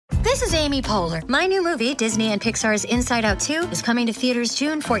This is Amy Poehler. My new movie, Disney and Pixar's Inside Out 2, is coming to theaters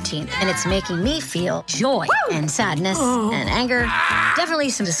June 14th, and it's making me feel joy and sadness and anger, definitely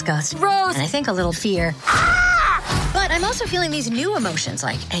some disgust, and I think a little fear. But I'm also feeling these new emotions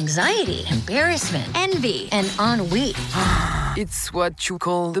like anxiety, embarrassment, envy, and ennui. It's what you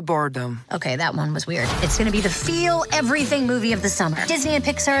call the boredom. Okay, that one was weird. It's gonna be the feel everything movie of the summer. Disney and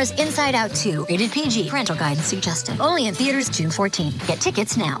Pixar's Inside Out 2, rated PG. Parental guidance suggested. Only in theaters June 14th. Get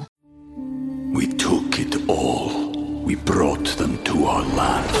tickets now. We took it all. We brought them to our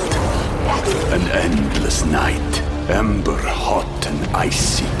land. An endless night, ember hot and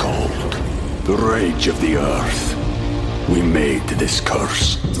icy cold. The rage of the earth. We made this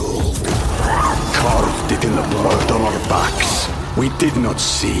curse. Carved it in the blood on our backs. We did not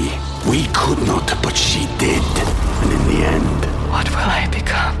see. We could not, but she did. And in the end... What will I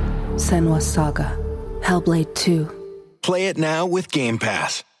become? Senua's Saga. Hellblade 2. Play it now with Game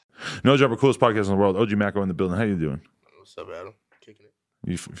Pass. No Jumper, coolest podcast in the world. OG Macro in the building. How you doing? What's up, Adam? Kicking it.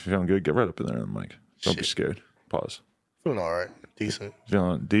 You feeling good? Get right up in there on the mic. Don't be scared. Pause. Feeling all right. Decent.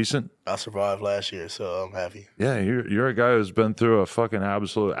 Feeling decent? I survived last year, so I'm happy. Yeah, you're a guy who's been through a fucking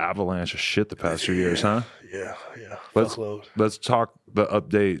absolute avalanche of shit the past 2 years, huh? Yeah. Let's talk the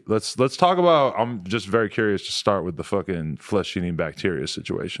update. Let's talk about, I'm just very curious to start with the fucking flesh-eating bacteria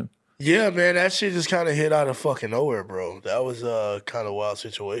situation. Yeah, man, that shit just kind of hit out of fucking nowhere, bro. That was a kind of wild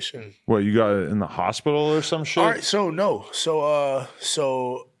situation. What, you got it in the hospital or some shit? All right,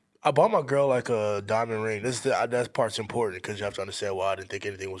 so I bought my girl like a diamond ring. That part's important because you have to understand why I didn't think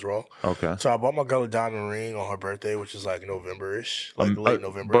anything was wrong. Okay. So I bought my girl a diamond ring on her birthday, which is like November-ish, like late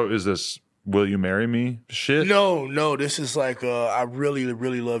November. But is this will you marry me shit? No, this is like I really,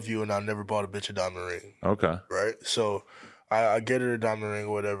 really love you and I never bought a bitch a diamond ring. Okay. Right? So I get her a diamond ring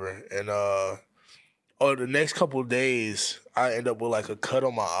or whatever. And the next couple of days, I end up with like a cut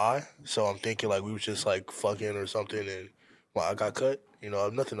on my eye. So I'm thinking like we was just like fucking or something and my eye got cut.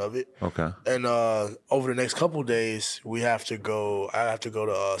 Nothing of it. Okay. And over the next couple of days, I have to go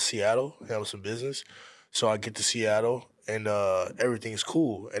to Seattle, handle some business. So I get to Seattle and everything's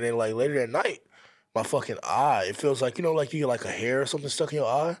cool. And then like later that night, my fucking eye, it feels like, like you get like a hair or something stuck in your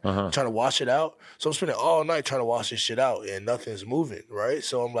eye, trying to wash it out. So I'm spending all night trying to wash this shit out and nothing's moving, right?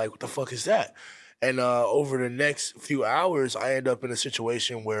 So I'm like, what the fuck is that? And over the next few hours, I end up in a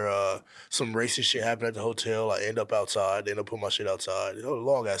situation where some racist shit happened at the hotel. I end up outside. They end up putting my shit outside. A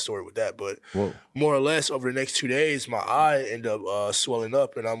long-ass story with that. But more or less, over the next 2 days, my eye end up swelling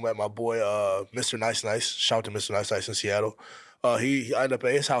up. And I'm at my boy, Mr. Nice Nice. Shout out to Mr. Nice Nice in Seattle. He ended up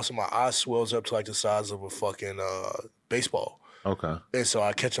at his house, and my eye swells up to like the size of a fucking baseball. Okay. And so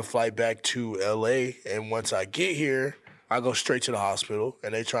I catch a flight back to L.A., and once I get here, I go straight to the hospital,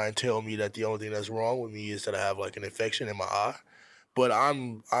 and they try and tell me that the only thing that's wrong with me is that I have like an infection in my eye. But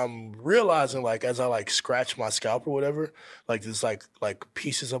I'm realizing like as I like scratch my scalp or whatever, like there's like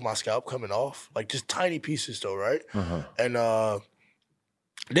pieces of my scalp coming off, like just tiny pieces though, right? And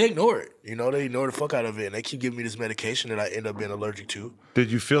they ignore it, they ignore the fuck out of it, and they keep giving me this medication that I end up being allergic to.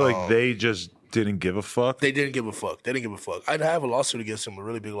 Did you feel like they just didn't give a fuck? They didn't give a fuck. I have a lawsuit against them, a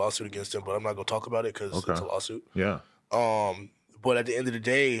really big lawsuit against them, but I'm not gonna talk about it because it's a lawsuit. Yeah. But at the end of the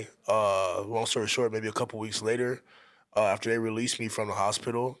day, long story short, maybe a couple weeks later, after they released me from the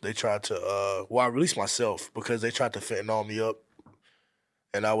hospital, they tried to, I released myself because they tried to fentanyl me up,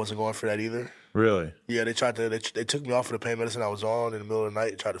 and I wasn't going for that either. Really? Yeah, they took me off of the pain medicine I was on in the middle of the night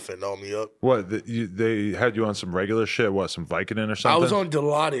and tried to fentanyl me up. What, they had you on some regular shit, some Vicodin or something? I was on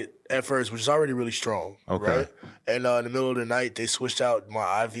Dilaudid at first, which is already really strong, okay. Right? And in the middle of the night, they switched out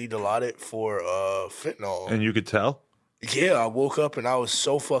my IV Dilaudid for fentanyl. And you could tell? Yeah, I woke up and I was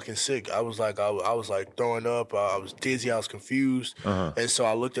so fucking sick. I was like throwing up. I was dizzy. I was confused. And so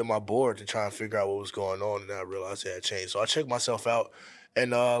I looked at my board to try and figure out what was going on, and I realized it had changed. So I checked myself out,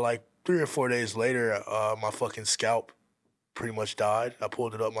 and like 3 or 4 days later, my fucking scalp pretty much died. I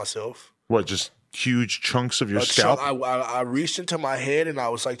pulled it up myself. What, just huge chunks of your scalp? I reached into my head and I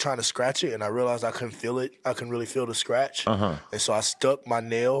was like trying to scratch it, and I realized I couldn't feel it. I couldn't really feel the scratch. And so I stuck my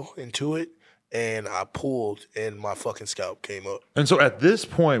nail into it, and I pulled, and my fucking scalp came up. And so at this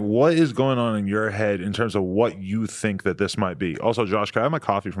point, what is going on in your head in terms of what you think that this might be? Also, Josh, can I have my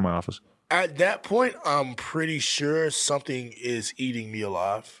coffee from my office? At that point, I'm pretty sure something is eating me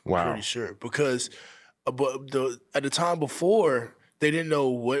alive. Wow. I'm pretty sure. Because at the time before, they didn't know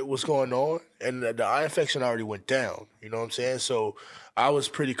what was going on, and the eye infection already went down. You know what I'm saying? So I was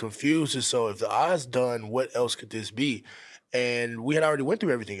pretty confused. And so if the eye's done, what else could this be? And we had already went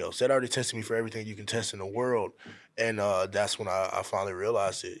through everything else. They'd already tested me for everything you can test in the world. And that's when I finally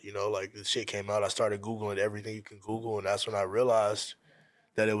realized it. Like the shit came out. I started Googling everything you can Google, and that's when I realized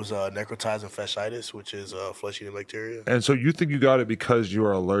that it was necrotizing fasciitis, which is flesh-eating bacteria. And so you think you got it because you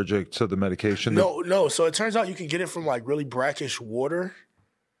are allergic to the medication? No. So it turns out you can get it from like really brackish water,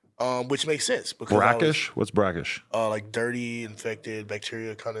 which makes sense because Brackish? What's brackish? like dirty, infected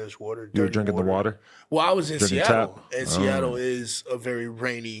bacteria kind of water. You were dirty drinking the water? Well, I was in Drinking Seattle, tap? and Seattle is a very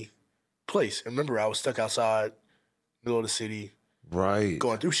rainy place. And remember, I was stuck outside, middle of the city, Right.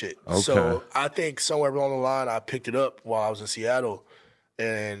 going through shit. Okay. So I think somewhere along the line, I picked it up while I was in Seattle,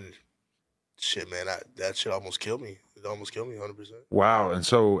 and shit, man, that shit almost killed me. It almost killed me 100%. Wow. And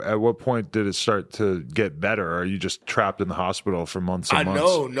so at what point did it start to get better? Or are you just trapped in the hospital for months and months?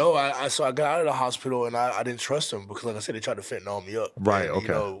 No. So I got out of the hospital, and I didn't trust them because, like I said, they tried to fentanyl me up. Right, And, okay.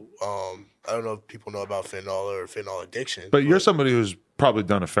 You know, I don't know if people know about fentanyl or fentanyl addiction. But you're somebody who's probably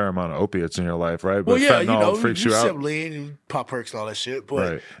done a fair amount of opiates in your life, right? But well, yeah, fentanyl freaks you out. sip lean and pop perks and all that shit.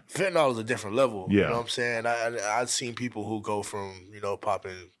 But Right. fentanyl is a different level. Yeah. You know what I'm saying? I've seen people who go from,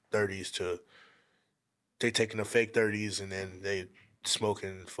 popping 30s to they taking the fake 30s and then they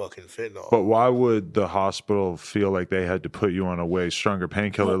smoking fucking fentanyl. But why would the hospital feel like they had to put you on a way stronger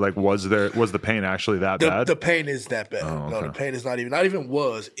painkiller? Like, was the pain actually that bad? The pain is that bad. Oh, No, okay. the pain is not even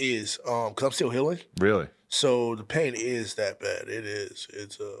was, is, because I'm still healing. Really? So the pain is that bad. It is.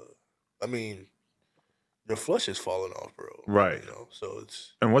 It's, I mean, your flesh is falling off, bro. Right. So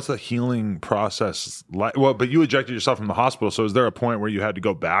it's. And what's the healing process like? Well, but you ejected yourself from the hospital, so is there a point where you had to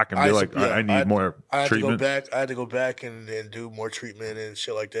go back and be I need more treatment? I had to go back and do more treatment and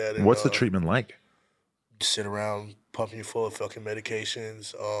shit like that. And, What's the treatment like? Sit around pumping you full of fucking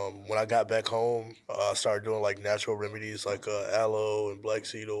medications. When I got back home, I started doing like natural remedies like aloe and black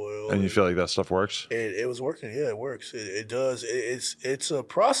seed oil. And you feel like that stuff works? It was working. Yeah, it works. It does. It's a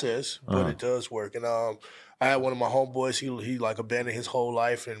process, but it does work. And I had one of my homeboys. He like abandoned his whole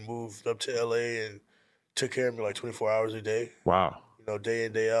life and moved up to LA and took care of me like 24 hours a day. Wow. Day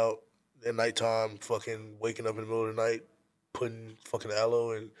in, day out. At nighttime, fucking waking up in the middle of the night, putting fucking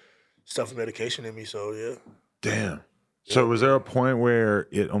aloe and stuff medication in me. So yeah. Damn. So was there a point where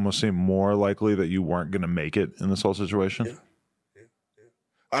it almost seemed more likely that you weren't going to make it in this whole situation? Yeah.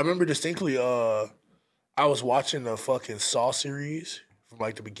 I remember distinctly, I was watching the fucking Saw series from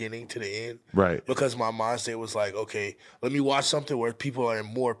like the beginning to the end. Right. Because my mind state was like, okay, let me watch something where people are in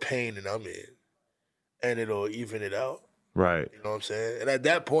more pain than I'm in. And it'll even it out. Right. You know what I'm saying? And at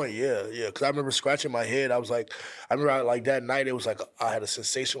that point, yeah. Because I remember scratching my head. I remember like that night, it was like I had a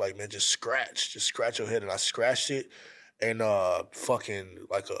sensation like, man, just scratch your head. And I scratched it, and fucking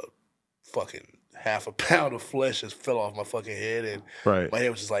half a pound of flesh just fell off my fucking head, and my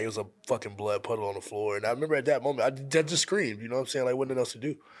head was just like, it was a fucking blood puddle on the floor. And I remember at that moment, I just screamed. You know what I'm saying? Like, what else to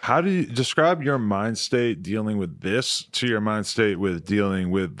do? How do you describe your mind state dealing with this to your mind state with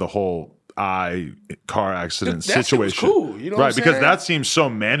dealing with the whole car accident that situation? Was cool, you know, right? Because that seems so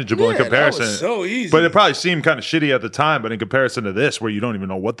manageable in comparison. That was so easy, but it probably seemed kind of shitty at the time. But in comparison to this, where you don't even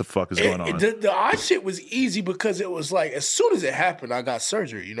know what the fuck is going on, the eye shit was easy because it was like as soon as it happened, I got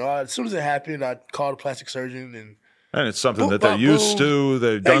surgery. As soon as it happened, I called a plastic surgeon and it's something that they're used to.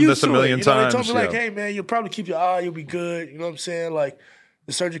 They've done this a million times. They told me like, hey man, you'll probably keep your eye, you'll be good. You know what I'm saying? Like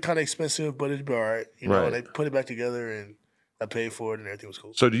the surgery kind of expensive, but it'll be all right. And they put it back together and I paid for it and everything was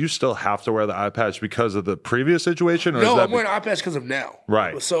cool. So do you still have to wear the eye patch because of the previous situation? Or no, I'm wearing an eye patch because of now.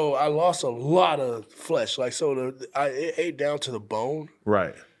 Right. So I lost a lot of flesh. Like, it ate down to the bone.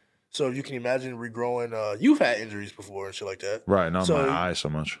 Right. So if you can imagine regrowing, you've had injuries before and shit like that. Right, not my eye so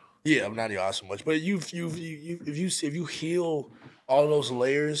much. Yeah, not in your eye so much. But if you heal all those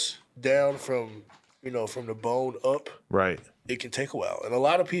layers down from the bone up. Right. It can take a while. And a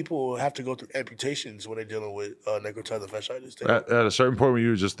lot of people have to go through amputations when they're dealing with necrotizing fasciitis. At a certain point, were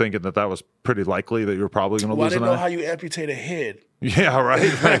you just thinking that was pretty likely that you were probably going to lose an eye? I didn't know how you amputate a head. Yeah, right.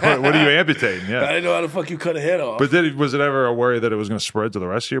 Like, what are you amputating? Yeah. I didn't know how the fuck you cut a head off. But was it ever a worry that it was going to spread to the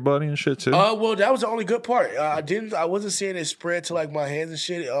rest of your body and shit too? Well, that was the only good part. I wasn't seeing it spread to like my hands and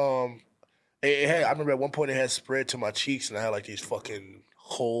shit. I remember at one point it had spread to my cheeks, and I had like these fucking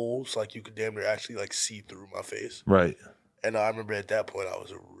holes, like you could damn near actually like see through my face. Right. And I remember at that point I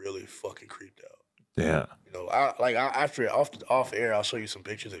was really fucking creeped out. Yeah. After off air, I'll show you some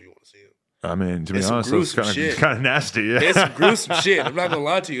pictures if you want to see them. I mean, to be honest, it's kind of nasty. Yeah. It's some gruesome shit. I'm not gonna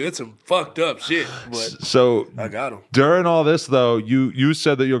lie to you. It's some fucked up shit. But so I got them. During all this, though, you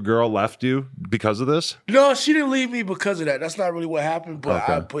said that your girl left you because of this. No, she didn't leave me because of that. That's not really what happened.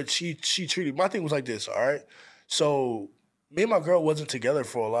 But she treated. My thing was like this. All right, so me and my girl wasn't together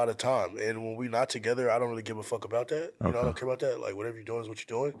for a lot of time, and when we're not together, I don't really give a fuck about that. I don't care about that. Like whatever you're doing is what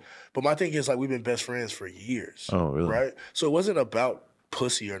you're doing. But my thing is like we've been best friends for years. Oh, really? Right. So it wasn't about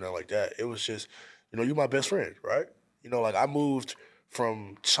pussy or nothing like that. It was just, you're my best friend, right? Like I moved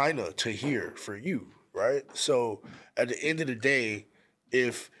from China to here for you, right? So at the end of the day,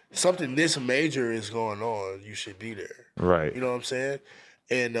 if something this major is going on, you should be there. Right. You know what I'm saying?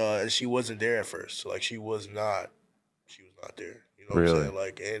 And she wasn't there at first. Like she was not there. You know what I'm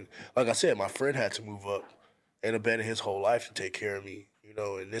saying? Like I said, my friend had to move up and abandon his whole life to take care of me. You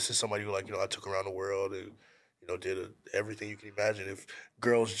know, and this is somebody who, like, you know, I took around the world and, you know, did everything you can imagine. If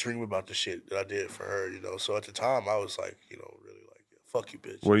girls dream about the shit that I did for her, you know. So at the time, I was like, you know, really like, yeah, fuck you,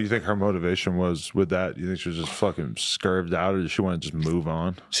 bitch. What do you think her motivation was with that? You think she was just fucking scurved out, or did she want to just move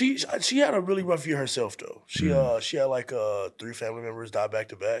on? She had a really rough year herself, though. She had like 3 family members die back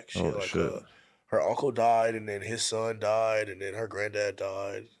to back. She had like her uncle died, and then his son died, and then her granddad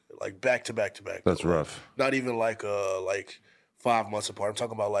died, like back to back to back. That's though. rough. Not even like 5 months apart. I'm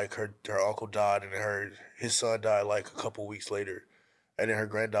talking about like her uncle died, and then his son died like a couple weeks later, and then her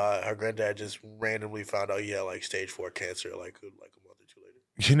granddad just randomly found out he had like stage 4 cancer like a month or 2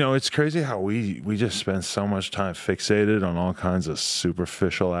 later. You know, it's crazy how we just spend so much time fixated on all kinds of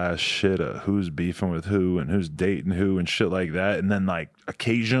superficial ass shit of who's beefing with who and who's dating who and shit like that, and then like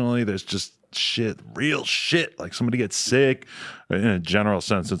occasionally there's just real shit, like somebody gets sick. In a general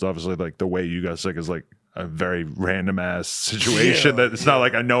sense, it's obviously like the way you got sick is like a very random ass situation that it's not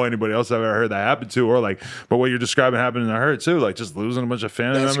like I know anybody else I've ever heard that happen to, or like, but what you're describing happening to her too, like just losing a bunch of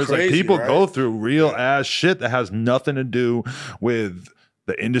family members. Crazy, like people right? go through real ass shit that has nothing to do with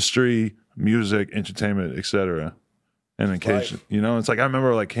the industry, music, entertainment, etc. And occasion, you know, it's like I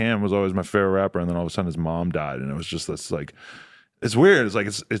remember like Cam was always my favorite rapper, and then all of a sudden his mom died, and it was just this like. It's weird. It's like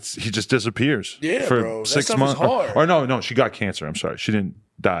it's he just disappears. Yeah, for bro. That 6 stuff months. is hard. Or no, she got cancer. I'm sorry, she didn't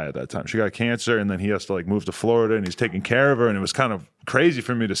die at that time. She got cancer, and then he has to like move to Florida, and he's taking care of her. And it was kind of crazy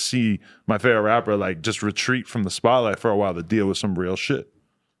for me to see my favorite rapper like just retreat from the spotlight for a while to deal with some real shit.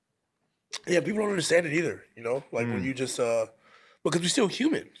 Yeah, people don't understand it either. You know, like when you just because we're still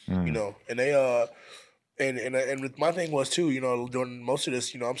human. You know, and they And my thing was too, you know, during most of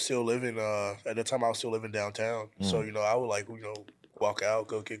this, you know, I'm still living. At the time, I was still living downtown, so you know, I would like, you know, walk out,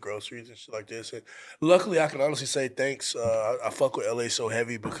 go get groceries and shit like this. And luckily, I can honestly say thanks. I fuck with LA so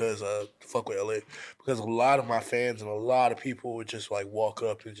heavy because a lot of my fans and a lot of people would just like walk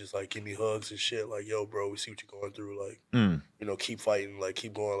up and just like give me hugs and shit. Like, yo, bro, we see what you're going through. Like, you know, keep fighting. Like,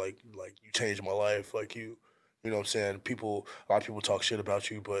 keep going. Like you changed my life. Like you know what I'm saying. A lot of people talk shit about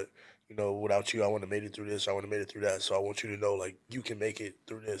you, but you know, without you, I wouldn't have made it through this. I wouldn't have made it through that. So I want you to know, like, you can make it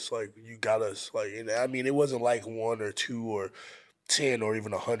through this. Like, you got us. Like, and I mean, it wasn't like 1 or 2 or 10 or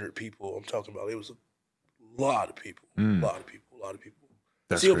even 100 people. I'm talking about it was a lot of people. A lot of people.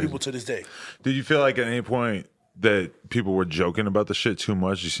 That's Still crazy. people to this day. Did you feel like at any point that people were joking about the shit too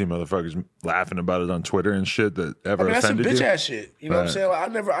much? You see motherfuckers laughing about it on Twitter and shit that ever That's some offended bitch you? ass shit. You know what I'm saying? Like,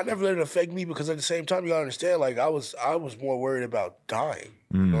 I never let it affect me because at the same time, you gotta understand, like I was more worried about dying.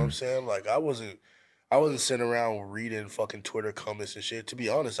 You know what I'm saying? Like I wasn't sitting around reading fucking Twitter comments and shit. To be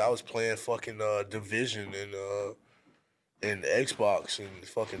honest, I was playing fucking Division and Xbox and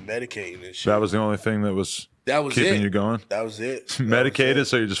fucking medicating and shit. That was the only thing that was keeping you going? That was it. Medicated,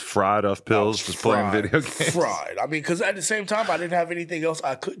 so you're just fried off pills, just playing video games? Fried. I mean, because at the same time, I didn't have anything else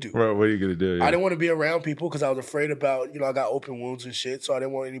I could do. Right, what are you going to do? Yeah. I didn't want to be around people because I was afraid about, you know, I got open wounds and shit, so I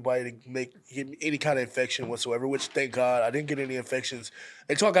didn't want anybody to get any kind of infection whatsoever, which, thank God, I didn't get any infections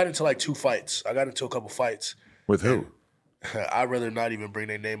until I got into, like, 2 fights. I got into a couple fights. With who? I'd rather not even bring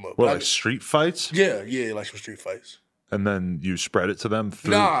their name up. What, like street fights? Yeah, like some street fights. And then you spread it to them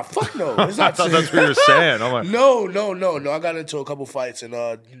through... Nah, fuck no. It's not I thought that's what you were saying. I'm like, No. I got into a couple fights, and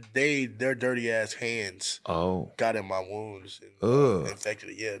their dirty ass hands got in my wounds and infected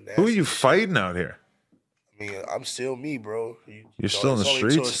it. Yeah, nasty. Who are you fighting out here? I mean, I'm still me, bro. You're still in the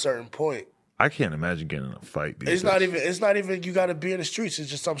streets? To a certain point. I can't imagine getting in a fight. It's not even you got to be in the streets. It's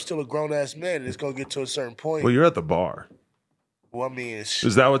just I'm still a grown ass man, and it's gonna get to a certain point. Well, you're at the bar. Well, I mean,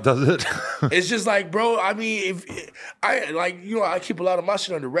 is that what does it? It's just like, bro, I mean, I keep a lot of my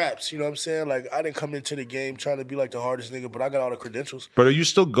shit under wraps, you know what I'm saying? Like, I didn't come into the game trying to be like the hardest nigga, but I got all the credentials. But are you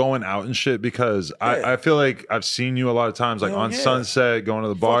still going out and shit? Because I feel like I've seen you a lot of times, like on Sunset, going to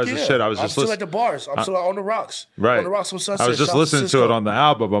the bars and shit. I'm still at the bars. I'm still on the rocks. Right. On the rocks on Sunset. I was just listening to it on the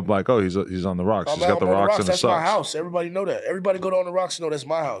album. I'm like, oh, he's on the rocks. He's got the rocks and the That's socks. my house. Everybody know that. Everybody go to On the Rocks know that's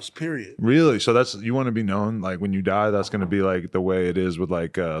my house, period. Really? So you want to be known, like when you die, that's going to be like the way it is with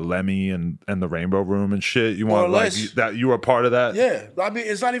like Lemmy and the Rainbow Room and shit. You want like that you were part of that? Yeah. I mean,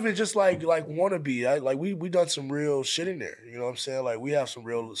 it's not even just like wannabe. Like we done some real shit in there. You know what I'm saying? Like we have some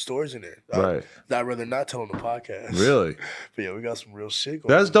real stories in there. Right. I'd rather not tell on the podcast. Really? But yeah, we got some real shit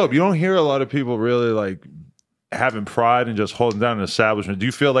going That's on. dope. You don't hear a lot of people really like having pride and just holding down an establishment. Do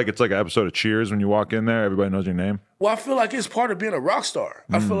you feel like it's like an episode of Cheers when you walk in there, everybody knows your name? Well, I feel like it's part of being a rock star.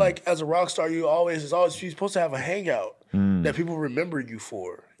 I feel like as a rock star, you're supposed to have a hangout that people remember you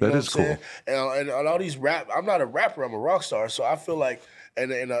for. You know That is what I'm cool. saying? And all these I'm not a rapper, I'm a rock star. So I feel like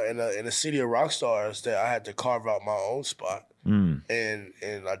in a city of rock stars that I had to carve out my own spot. And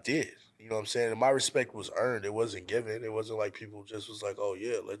I did. You know what I'm saying? And my respect was earned. It wasn't given. It wasn't like people just was like, oh,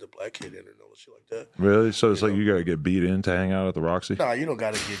 yeah, let the black kid in and no shit like that. Really? So it's like you got to get beat in to hang out at the Roxy? Nah, you don't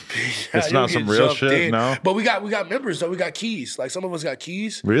got to get beat. It's You not don't some get real jumped shit, in. no? But we got members, though. We got keys. Like, some of us got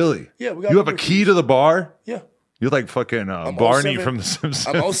keys. Really? Yeah, we got You have a member key keys. to the bar? Yeah. You're like fucking I'm Barney 07 from The Simpsons.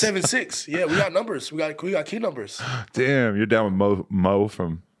 I'm 076. Yeah, we got numbers. We got key numbers. Damn, you're down with Mo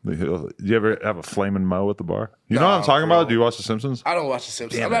from the Hill. Do you ever have a flaming Mo at the bar? You know Nah, what I'm talking bro. about? Do you watch The Simpsons? I don't watch The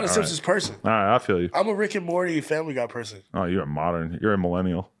Simpsons. Damn I'm not it, a all Simpsons person. All right, I feel you. I'm a Rick and Morty Family Guy person. Oh, you're a modern. You're a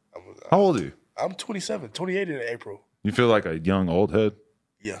millennial. How old are you? I'm 27, 28 in April. You feel like a young old head?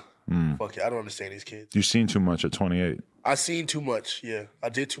 Yeah. Fuck it. I don't understand these kids. You've seen too much at 28. I seen too much. Yeah. I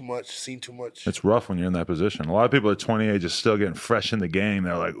did too much, seen too much. It's rough when you're in that position. A lot of people at 28 just still getting fresh in the game.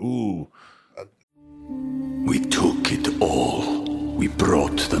 They're like, ooh. We took it all. We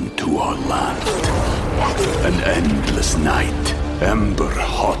brought them to our land. An endless night, ember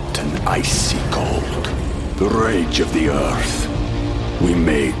hot and icy cold. The rage of the earth. We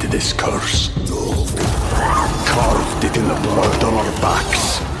made this curse. Carved it in the blood on our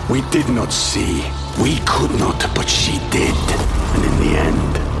backs. We did not see. We could not, but she did. And in the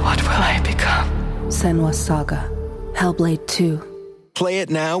end, What will I become? Senwa Saga. Hellblade 2. Play it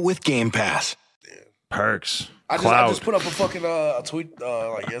now with Game Pass. Perks. I Cloud. just put up a fucking a tweet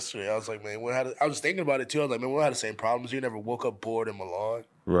like yesterday. I was like, man, I was thinking about it too. I was like, man, we had the same problems. You never woke up bored in Milan.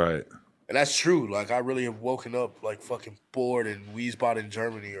 Right. And that's true. Like, I really have woken up like fucking bored in Wiesbaden,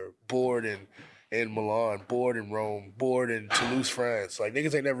 Germany, or bored in Milan, bored in Rome, bored in Toulouse, France. Like,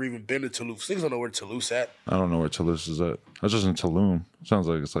 niggas ain't never even been to Toulouse. Niggas don't know where Toulouse at. I don't know where Toulouse is at. I was just in Tulum. Sounds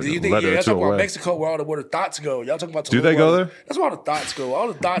like it's like You a think, letter y'all or two talking about away. Mexico where the thoughts go. Y'all talking about Tulum. Do they go there? That's where all the thoughts go. All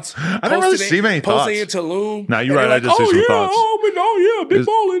the thoughts. I didn't really see many Posting in thoughts. Tulum. Nah, you're and right. they're I just see some yeah, thoughts. big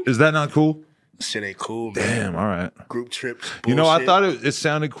ballin'. Is that not cool? Shit ain't cool, man. Damn, all right. Group trips. You know, I bullshit. thought it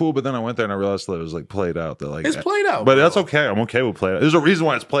sounded cool, but then I went there and I realized that it was like played out. That like It's played out, but bro. that's okay. I'm okay with played out. There's a reason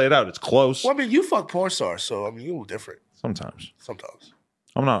why it's played out. It's close. Well, I mean, you fuck porn stars, so I mean, you're different Sometimes sometimes.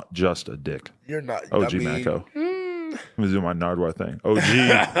 I'm not just a dick. You're not. OG I mean, Mako. Let me do my Nardwar thing.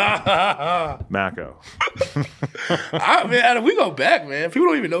 OG Mako. I mean, we go back, man. People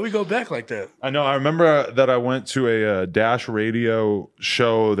don't even know we go back like that. I know. I remember that I went to a Dash Radio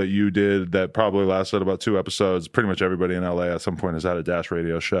show that you did that probably lasted about 2 episodes. Pretty much everybody in LA at some point has had a Dash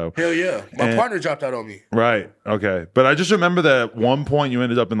Radio show. Hell yeah. My And- partner dropped out on me. Right. Okay. But I just remember that at one point you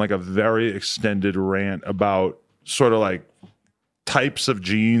ended up in like a very extended rant about sort of like types of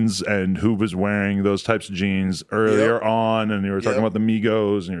jeans and who was wearing those types of jeans earlier Yep. on. And you were talking Yep. about the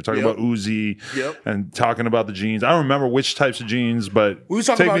Migos and you were talking Yep. about Uzi Yep. and talking about the jeans. I don't remember which types of jeans, but We were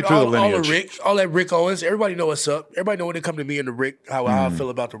talking take me about through the all lineage. the Rick, all that Rick Owens. Everybody know what's up. Everybody know when they come to me and the Rick, how I feel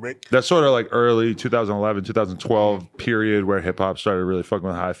about the Rick. That's sort of like early 2011, 2012 period where hip hop started really fucking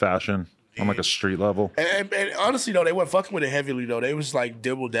with high fashion on like a street level. And honestly, though, they weren't fucking with it heavily, though. They was like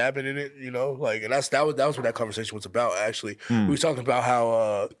dibble dabbing in it, you know? Like, and that was what that conversation was about, actually. We was talking about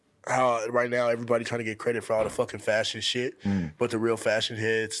how right now everybody trying to get credit for all the fucking fashion shit, but the real fashion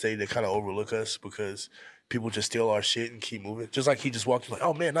heads, they kind of overlook us because people just steal our shit and keep moving. Just like he just walked in like,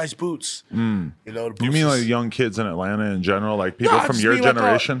 oh man, nice boots. You know, the boots You mean is- like young kids in Atlanta in general, like people No, I from just your mean like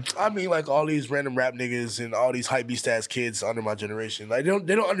generation? I mean, like all these random rap niggas and all these hype beast ass kids under my generation. Like they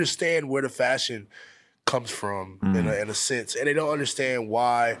don't understand where the fashion comes from in a sense, and they don't understand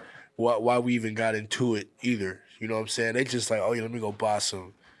why we even got into it either. You know what I'm saying? They just like, oh yeah, let me go buy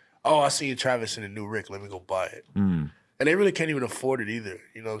some. Oh, I see Travis in the new Rick. Let me go buy it. And they really can't even afford it either.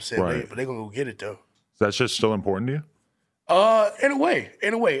 You know what I'm saying? Right. But they gonna go get it though. That's just still important to you? In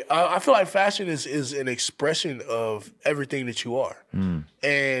a way, I feel like fashion is an expression of everything that you are,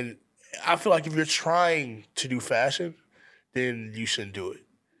 and I feel like if you're trying to do fashion, then you shouldn't do it.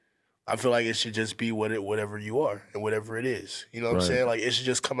 I feel like it should just be whatever you are and whatever it is. You know what I'm Right. saying? Like it should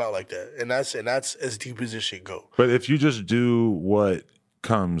just come out like that, and that's as deep as it should go. But if you just do what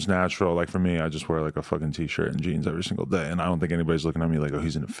comes natural, like for me, I just wear like a fucking t-shirt and jeans every single day, and I don't think anybody's looking at me like, oh,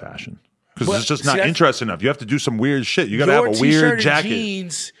 he's into fashion. Because But it's just see, not that's- interesting enough. You have to do some weird shit. You got to Your have a t-shirt weird and jacket.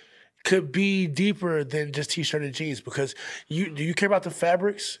 jeans could be deeper than just t-shirt and jeans because do you care about the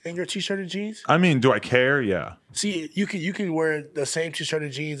fabrics in your t-shirt and jeans? I mean, do I care? Yeah. See, you can wear the same t-shirt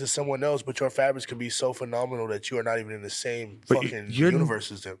and jeans as someone else, but your fabrics could be so phenomenal that you are not even in the same fucking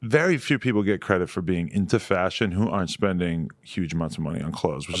universe as them. Very few people get credit for being into fashion who aren't spending huge amounts of money on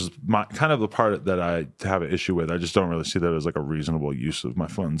clothes, which is kind of the part that I have an issue with. I just don't really see that as like a reasonable use of my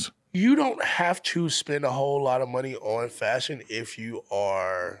funds. You don't have to spend a whole lot of money on fashion if you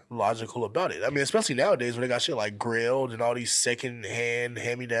are logical about it. I mean, especially nowadays when they got shit like Grilled and all these second-hand,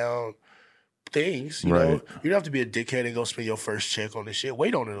 hand-me-down things. You know, you don't have to be a dickhead and go spend your first check on this shit.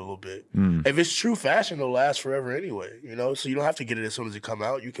 Wait on it a little bit. If it's true fashion, it'll last forever anyway. You know, so you don't have to get it as soon as it come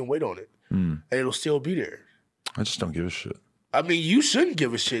out. You can wait on it, and it'll still be there. I just don't give a shit. I mean, you shouldn't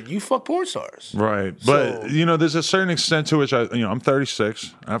give a shit. You fuck porn stars. Right. But, you know, there's a certain extent to which I'm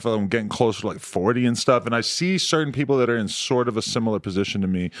 36. I feel like I'm getting closer to like 40 and stuff. And I see certain people that are in sort of a similar position to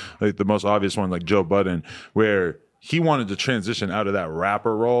me. Like the most obvious one, like Joe Budden, where he wanted to transition out of that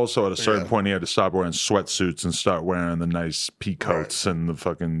rapper role. So at a certain point, he had to stop wearing sweatsuits and start wearing the nice pea coats and the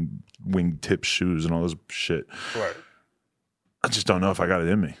fucking wingtip shoes and all this shit. Right. I just don't know if I got it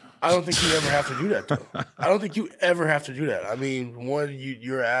in me. I don't think you ever have to do that, though. I don't think you ever have to do that. I mean, one,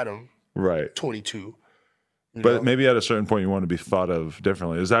 you're Adam. Right. 22. But maybe at a certain point you want to be thought of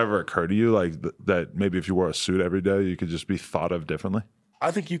differently. Does that ever occur to you, like that maybe if you wore a suit every day, you could just be thought of differently? I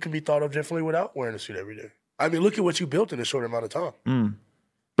think you can be thought of differently without wearing a suit every day. I mean, look at what you built in a short amount of time.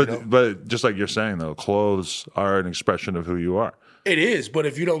 But just like you're saying, though, clothes are an expression of who you are. It is, but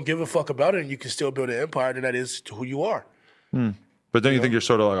if you don't give a fuck about it and you can still build an empire, then that is who you are. But don't you think you're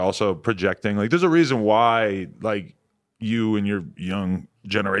sort of like also projecting? Like, there's a reason why, like, you and your young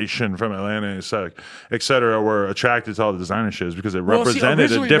generation from Atlanta, et cetera, were attracted to all the designer shows because it represented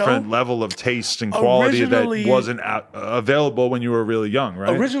a different level of taste and quality that wasn't available when you were really young,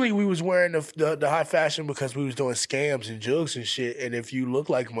 right? Originally, we was wearing the high fashion because we was doing scams and jugs and shit. And if you look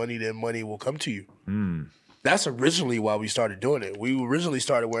like money, then money will come to you. That's originally why we started doing it. We originally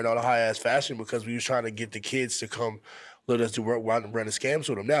started wearing all the high-ass fashion because we was trying to get the kids to come let us do work while running scams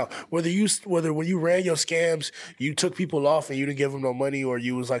with them. Now, whether when you ran your scams, you took people off and you didn't give them no money, or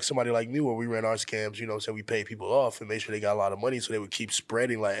you was like somebody like me where we ran our scams, you know, so we paid people off and made sure they got a lot of money so they would keep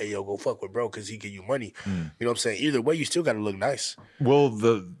spreading like, hey, yo, go fuck with bro because he give you money. You know what I'm saying? Either way, you still got to look nice. Will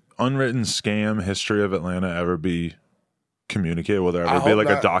the unwritten scam history of Atlanta ever be communicated? Will there ever be like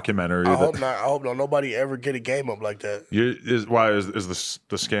a documentary? I hope not. I hope not. Nobody ever get a game up like that. Why is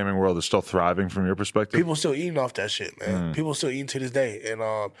the scamming world is still thriving from your perspective? People still eating off that shit, man. People still eating to this day. And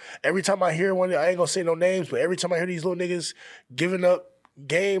every time I hear one, I ain't gonna say no names, but every time I hear these little niggas giving up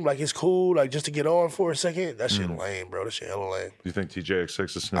game, like it's cool, like just to get on for a second, that shit lame, bro. That shit hella lame. You think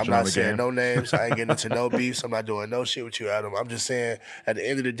TJX6 is snitching on the game? I'm not saying no names. I ain't getting into no beefs. I'm not doing no shit with you, Adam. I'm just saying at the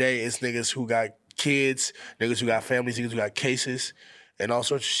end of the day, it's niggas who got kids, niggas who got families, niggas who got cases, and all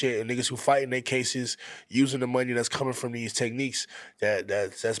sorts of shit, and niggas who fight in their cases using the money that's coming from these techniques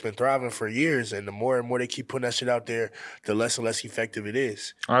that's been thriving for years. And the more and more they keep putting that shit out there, the less and less effective it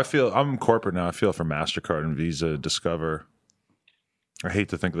is. I'm corporate now. I feel for MasterCard and Visa, Discover. I hate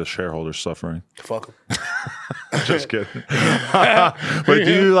to think of the shareholders suffering. Fuck them. Just kidding. But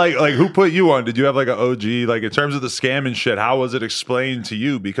do you like who put you on? Did you have like an OG? Like in terms of the scam and shit, how was it explained to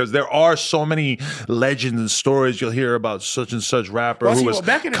you? Because there are so many legends and stories you'll hear about such and such rapper who was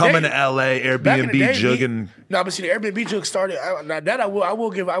coming to LA, Airbnb jugging. No, but see, the Airbnb jug started.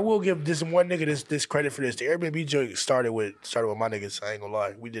 I will give this one nigga this credit for this. The Airbnb jug started with my niggas. I ain't gonna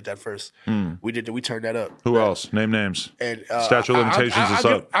lie, we did that first. We turned that up. Who else? Name names. And statute of limitations is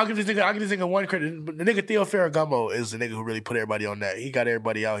up. I'll give this nigga one credit. The nigga Theo Ferragamo is the nigga who really put everybody on that. He got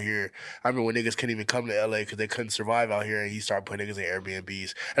everybody out here. I remember when niggas couldn't even come to LA because they couldn't survive out here, and he started putting niggas in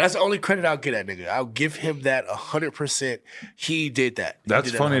Airbnbs. And that's the only credit I'll give that nigga. I'll give him that 100%. He did that.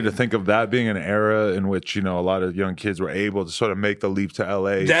 That's funny to think of that being an era in which, you know, a lot of young kids were able to sort of make the leap to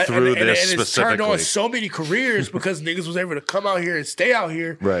LA through this specifically. It's turned on so many careers because niggas was able to come out here and stay out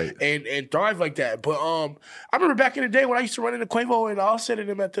here, right, and thrive like that. But I remember back in the day when I used to run into Quavo and Offset and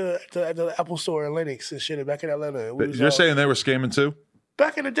them at the Apple Store in Lennox and shit back in Atlanta. You're saying they were scamming too?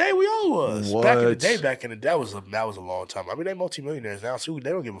 Back in the day, we all was. What? Back in the day, that was a long time. I mean, they multimillionaires now, so they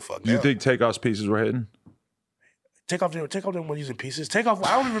don't give a fuck. Do you think Takeoff's pieces were hidden? Takeoff didn't want using pieces. Takeoff,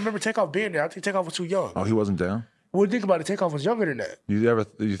 I don't even remember Takeoff being there. I think Takeoff was too young. Oh, he wasn't down? Well, think about it. Takeoff was younger than that.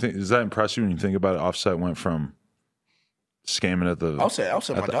 You think, does that impress you when you think about it? Offset went from scamming at the I'll say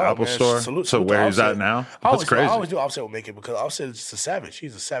my dog, Apple man. store. Salute where to he's at Offset. now? I That's crazy. I always do Offset with Making because Offset is just a savage.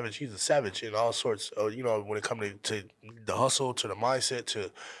 He's a savage in all sorts. When it comes to the hustle, to the mindset,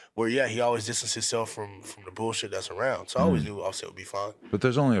 to where he always distanced himself from the bullshit that's around. So I always knew Offset would be fine. But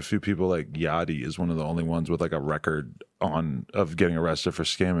there's only a few people like Yachty is one of the only ones with like a record of getting arrested for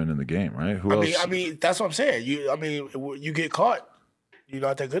scamming in the game, right? Who else? I mean, that's what I'm saying. You get caught, you're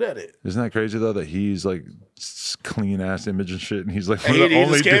not that good at it. Isn't that crazy though that he's like clean ass image and shit, and he's like And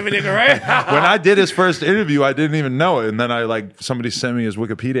he's a scamming nigga, right? When I did his first interview, I didn't even know it, and then somebody sent me his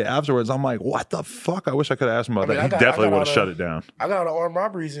Wikipedia afterwards. I'm like, what the fuck? I wish I could have asked him about that. He definitely would have shut it down. I got all the armed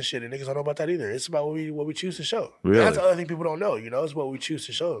robberies and shit, and niggas don't know about that either. It's about what we choose to show. Really? And that's the other thing people don't know. It's what we choose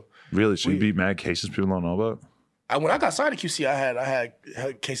to show. Really? So you beat mad cases people don't know about? When I got signed to QC, I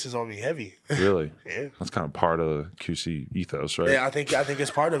had cases on me heavy. Really? Yeah. That's kind of part of the QC ethos, right? Yeah, I think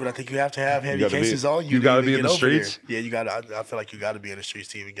it's part of it. I think you have to have heavy gotta cases on you. You got to to be even in the get over streets? there. Yeah, you got to. I feel like you got to be in the streets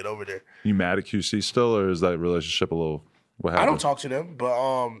to even get over there. You mad at QC still, or is that relationship a little? What happened? I don't talk to them, but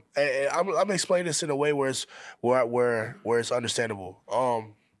I'm explaining this in a way where it's understandable.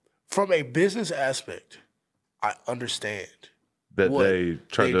 From a business aspect, I understand that what they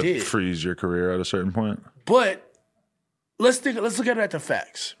tried to did. freeze your career at a certain point. But let's look at it at the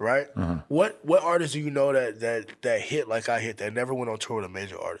facts, right? Uh-huh. What artists do you know that hit like I hit that never went on tour with a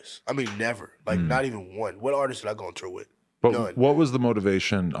major artist? I mean, never. Like not even one. What artist did I go on tour with? But None. what was the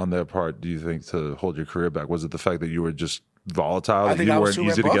motivation on their part, do you think, to hold your career back? Was it the fact that you were just volatile, that you weren't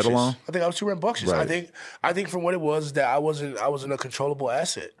easy to get along? I think I was too rambunctious. Right. I think from what it was that I wasn't a controllable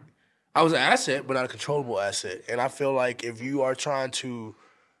asset. I was an asset, but not a controllable asset. And I feel like if you are trying to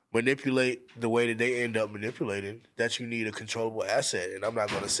manipulate the way that they end up manipulating, that you need a controllable asset. And I'm not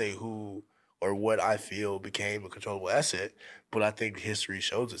going to say who or what I feel became a controllable asset, but I think history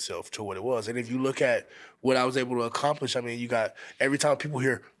shows itself to what it was. And if you look at what I was able to accomplish, I mean, you got every time people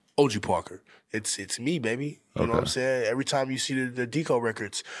hear OG Parker, it's me, baby. You know what I'm saying? Every time you see the Deco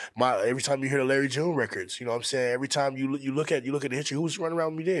records, every time you hear the Larry June records, you know what I'm saying? Every time you look at the history, who's running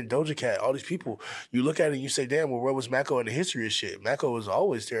around with me then? Doja Cat, all these people. You look at it and you say, damn, well, where was Mako in the history of shit? Mako was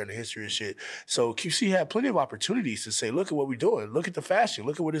always there in the history of shit. So QC had plenty of opportunities to say, look at what we're doing. Look at the fashion.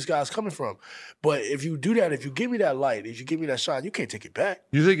 Look at where this guy's coming from. But if you do that, if you give me that light, if you give me that shine, you can't take it back.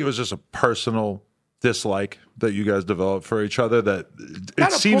 You think it was just a personal dislike that you guys developed for each other? That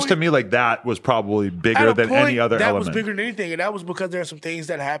it seems to me like that was probably bigger than any other element. That was bigger than anything, and that was because there are some things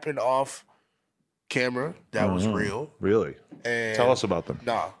that happened off camera that was real. Really? And tell us about them.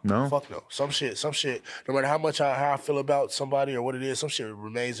 No, fuck no. Some shit. No matter how I feel about somebody or what it is, some shit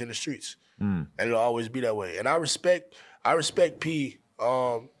remains in the streets, and it'll always be that way. And I respect P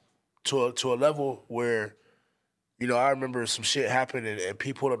to a level where. I remember some shit happened and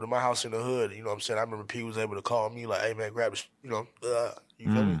P pulled up to my house in the hood. You know what I'm saying? I remember P was able to call me like, hey, man, grab this, you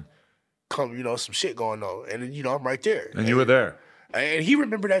feel me? Come, some shit going on. And then, I'm right there. And you were there. And he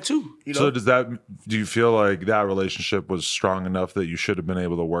remembered that too. So do you feel like that relationship was strong enough that you should have been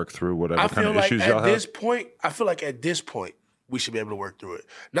able to work through whatever kind of issues y'all had? I feel like at this point, we should be able to work through it.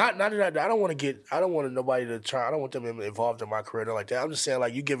 Not that I don't want nobody to try, I don't want them involved in my career or like that. I'm just saying,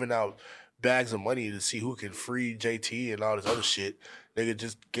 like, you giving out bags of money to see who can free JT and all this other shit. Nigga,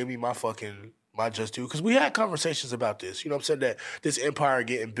 just give me my just due. Because we had conversations about this. You know what I'm saying? That this empire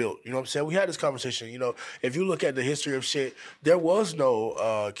getting built. You know what I'm saying? We had this conversation. If you look at the history of shit, there was no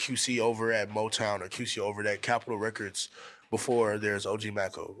QC over at Motown or QC over at Capitol Records before there's OG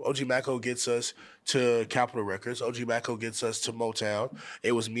Mako. OG Mako gets us to Capitol Records. OG Mako gets us to Motown.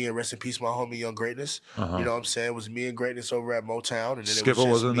 It was me and rest in peace, my homie Young Greatness. You know what I'm saying? It was me and Greatness over at Motown. And then Skipper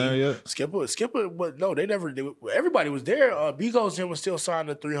wasn't there yet? Skipper, but no, they never did. Everybody was there. Bigos then was still signed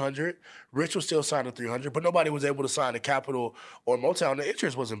to 300. Rich was still signed to 300, but nobody was able to sign to Capitol or Motown. The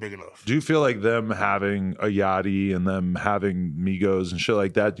interest wasn't big enough. Do you feel like them having a Yachty and them having Migos and shit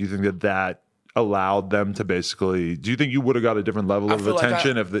like that, do you think that allowed them to basically? Do you think you would have got a different level of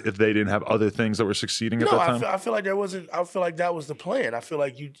attention if they didn't have other things that were succeeding at that time? I feel like there wasn't. I feel like that was the plan. I feel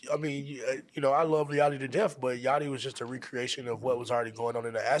like I love Yachty to death, but Yachty was just a recreation of what was already going on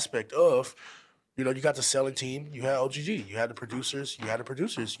in the aspect of. You got the selling team. You had OGG. You had the producers. You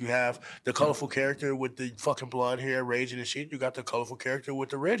have the colorful character with the fucking blonde hair raging and shit. You got the colorful character with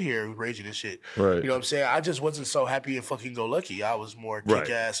the red hair raging and shit. Right. You know what I'm saying? I just wasn't so happy and fucking go lucky. I was more kick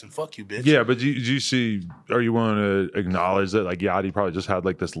ass and fuck you, bitch. Yeah, but do you see? Are you willing to acknowledge that like Yachty probably just had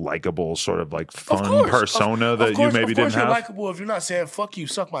like this likable sort of like fun persona that you maybe didn't have? Of course, you're likable if you're not saying fuck you,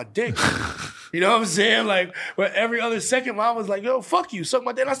 suck my dick. You know what I'm saying? Like, where every other second line was like, yo, fuck you, suck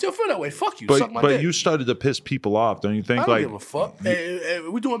my dick. And I still feel that way. Fuck you, suck my my But dick. you started to piss people off, don't you think? I don't Like, give a fuck.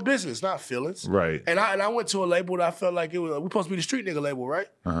 We're doing business, not feelings. Right. And I went to a label that I felt like it was. We're supposed to be the street nigga label, right?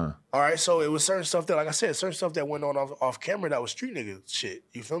 Uh-huh. All right. So it was certain stuff that, like I said, certain stuff that went on off camera that was street nigga shit.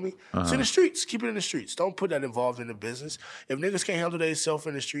 You feel me? It's in the streets. Keep it in the streets. Don't put that involved in the business. If niggas can't handle themselves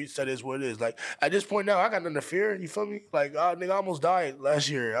in the streets, that is what it is. Like at this point now, I got nothing to fear. You feel me? Like nigga, I almost died last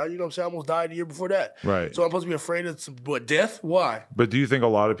year. You know what I'm saying? I almost died the year before that. Right. So I'm supposed to be afraid of death? Why? but do you think a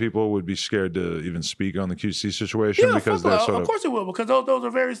lot of people would be scared to even speak on the QC situation Yeah, because fuck they're no. sort Of course they will, because those are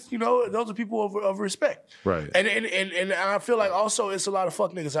very, those are people of respect. Right. And I feel like also it's a lot of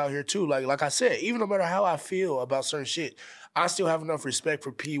fuck niggas out here too. Like I said, even no matter how I feel about certain shit, I still have enough respect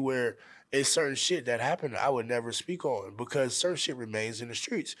for P where it's certain shit that happened I would never speak on because certain shit remains in the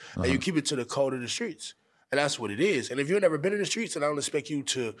streets. And you keep it to the code of the streets. And that's what it is. And if you've never been in the streets, then I don't expect you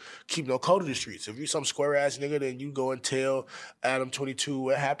to keep no code of the streets. If you some square ass nigga, then you go and tell Adam 22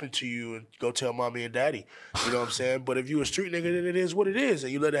 what happened to you and go tell mommy and daddy. You know what I'm saying? But if you a street nigga, then it is what it is,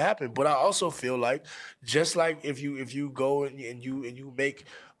 and you let it happen. But I also feel like, just like if you go and you make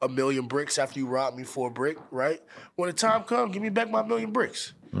 1 million bricks after you rob me for a brick, right? When the time comes, give me back my 1 million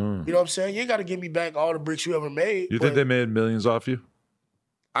bricks. You know what I'm saying? You ain't got to give me back all the bricks you ever made. You think they made millions off you?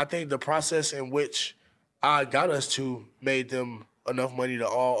 I think the process in which I got us to made them enough money to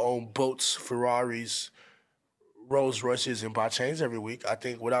all own boats, Ferraris, Rolls Royces, and buy chains every week. I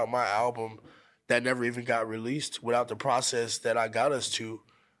think without my album that never even got released, without the process that I got us to,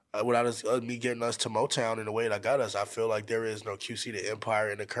 without me getting us to Motown in the way that I got us, I feel like there is no QC the Empire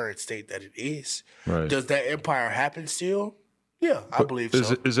in the current state that it is. Right. Does that empire happen still? Yeah, I believe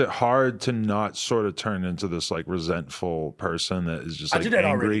so. Is it hard to not sort of turn into this like resentful person that is just like I did that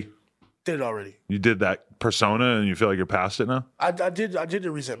angry? already. Did it already. You did that persona and you feel like you're past it now? I did the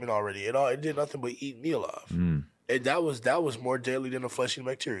resentment already. It did nothing but eat me alive. And that was more deadly than a fleshy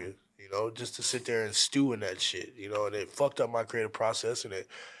bacteria. Just to sit there and stew in that shit. And it fucked up my creative process, and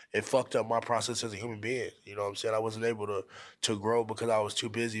it fucked up my process as a human being. You know what I'm saying? I wasn't able to grow because I was too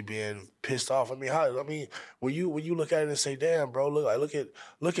busy being pissed off. When you look at it and say, damn, bro, look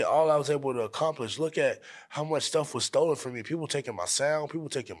at all I was able to accomplish. Look at how much stuff was stolen from me. People taking my sound, people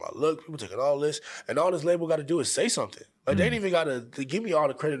taking my look, people taking all this, and all this label got to do is say something. Like they ain't even got to give me all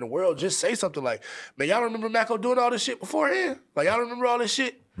the credit in the world. Just say something like, man, y'all remember Mako doing all this shit beforehand? Like y'all remember all this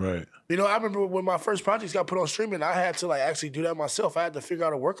shit? Right. I remember when my first projects got put on streaming, I had to actually do that myself. I had to figure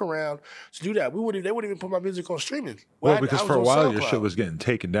out a workaround to do that. They wouldn't even put my music on streaming. Because for a while your shit was getting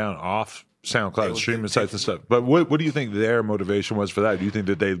taken down off SoundCloud and streaming sites and stuff. But what do you think their motivation was for that? Do you think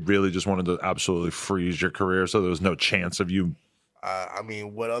that they really just wanted to absolutely freeze your career so there was no chance of you?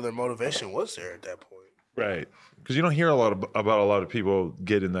 What other motivation was there at that point? Right. Because you don't hear about a lot of people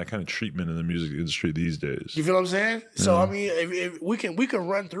getting that kind of treatment in the music industry these days. You feel what I'm saying? So if we can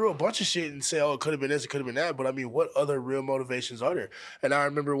run through a bunch of shit and say, oh, it could have been this, it could have been that. But what other real motivations are there? And I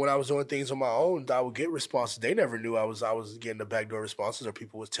remember when I was doing things on my own, I would get responses. They never knew I was getting the backdoor responses, or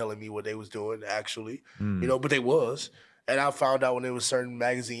people was telling me what they was doing actually. But they was. And I found out when there was certain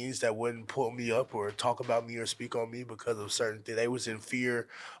magazines that wouldn't pull me up or talk about me or speak on me because of certain things. They was in fear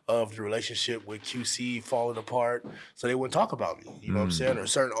of the relationship with QC falling apart, so they wouldn't talk about me. You know what I'm saying? Or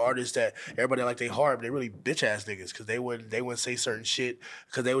certain artists that everybody like they hard, but they really bitch ass niggas because they wouldn't say certain shit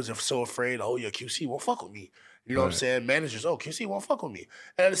because they was so afraid. Oh yeah, QC won't fuck with me. You know what I'm saying? Managers, oh, QC won't fuck with me.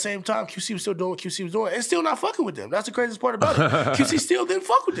 And at the same time, QC was still doing what QC was doing and still not fucking with them. That's the craziest part about it. QC still didn't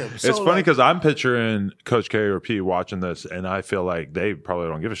fuck with them. So, it's funny because I'm picturing Coach K or P watching this, and I feel like they probably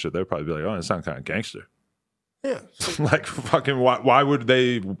don't give a shit. They'll probably be like, oh, that sounds kind of gangster. Yeah. Like, fucking, why would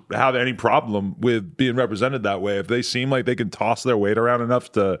they have any problem with being represented that way if they seem like they can toss their weight around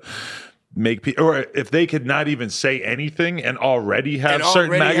enough to make people, or if they could not even say anything and already have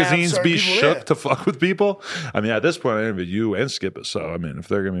certain magazines be shook to fuck with people. At this point, I interviewed you and Skip it. So, if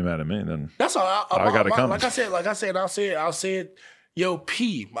they're gonna be mad at me, then that's all. I gotta come. Like I said, I'll say it. Yo,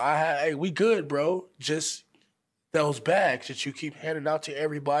 P, hey, we good, bro. Just those bags that you keep handing out to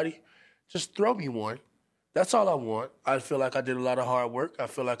everybody, just throw me one. That's all I want. I feel like I did a lot of hard work. I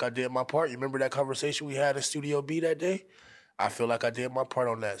feel like I did my part. You remember that conversation we had in Studio B that day? I feel like I did my part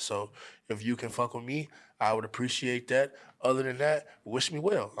on that. So if you can fuck with me, I would appreciate that. Other than that, wish me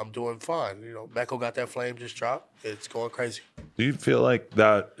well. I'm doing fine. Mako got that flame just dropped. It's going crazy. Do you feel like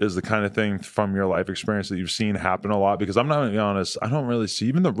that is the kind of thing from your life experience that you've seen happen a lot? Because I'm not going to be honest, I don't really see,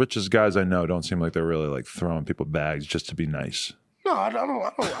 even the richest guys I know don't seem like they're really like throwing people bags just to be nice. No, I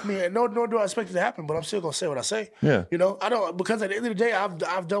don't. Nor do I expect it to happen, but I'm still going to say what I say. Yeah. I don't, because at the end of the day,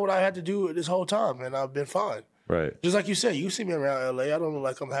 I've done what I had to do this whole time, and I've been fine. Right. Just like you said, you see me around LA. I don't look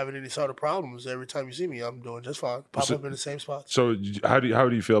like I'm having any sort of problems. Every time you see me, I'm doing just fine. Pop up in the same spots. So how do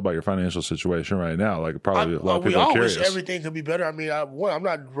you feel about your financial situation right now? Like probably a lot of we people are all curious. wish everything could be better. I mean, I'm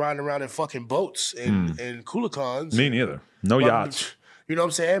not riding around in fucking boats and Coolacons. Me neither. No yachts. You know what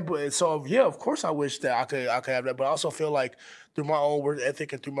I'm saying? But so yeah, of course I wish that I could have that. But I also feel like through my own work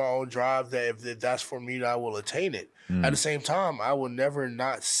ethic and through my own drive that if that's for me, that I will attain it. At the same time, I will never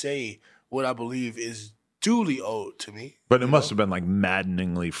not say what I believe is duly owed to me. But it must have been like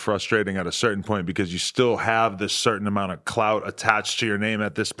maddeningly frustrating at a certain point because you still have this certain amount of clout attached to your name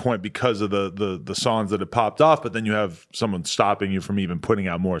at this point because of the songs that have popped off. But then you have someone stopping you from even putting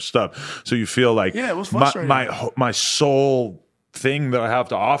out more stuff. So you feel like it was frustrating. my sole thing that I have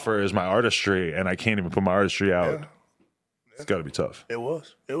to offer is my artistry, and I can't even put my artistry out. Yeah. It's got to be tough. It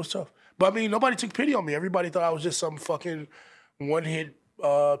was tough. But I mean, nobody took pity on me. Everybody thought I was just some fucking one-hit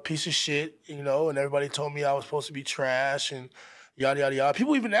piece of shit, you know, and everybody told me I was supposed to be trash and yada, yada, yada.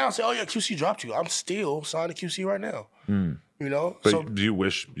 People even now say, oh, yeah, QC dropped you. I'm still signed to QC right now. You know? But so, do you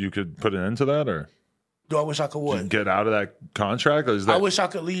wish you could put an end to that, or? Do I wish I could what? Get out of that contract? Or is that... I wish I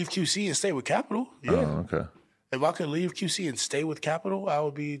could leave QC and stay with Capital. Yeah. Oh, okay. If I could leave QC and stay with Capital, I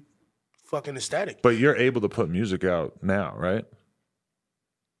would be fucking ecstatic. But you're able to put music out now, right?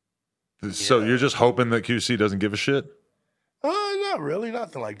 Yeah. So you're just hoping that QC doesn't give a shit? Not really.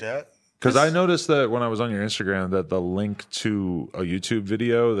 Nothing like that. Because I noticed that when I was on your Instagram that the link to a YouTube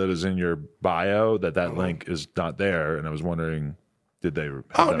video that is in your bio, that link is not there. And I was wondering, did they have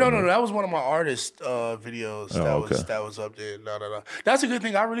that? No. That was one of my artist videos that was up there. No. That's a good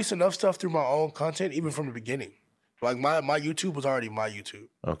thing. I released enough stuff through my own content, even from the beginning. Like my YouTube was already my YouTube.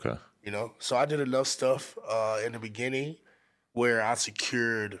 Okay. You know? So I did enough stuff in the beginning where I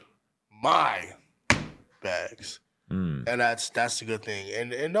secured my bags. And that's the good thing.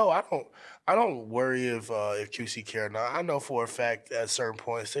 And no, I don't worry if QC care or not. I know for a fact at certain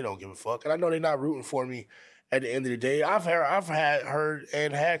points they don't give a fuck, and I know they're not rooting for me. At the end of the day, I've heard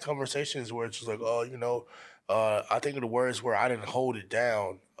and had conversations where it's just like, oh, you know, I think of the words where I didn't hold it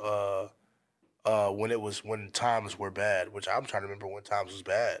down when times were bad, which I'm trying to remember when times was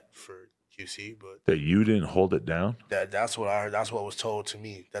bad for QC, but that you didn't hold it down. That's what I heard. That's what was told to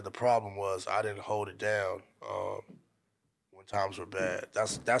me. That the problem was I didn't hold it down. When times were bad.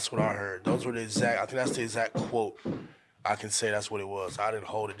 That's what I heard. Those were I think that's the exact quote. I can say that's what it was. I didn't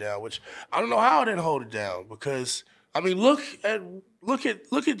hold it down, which I don't know how I didn't hold it down because I mean look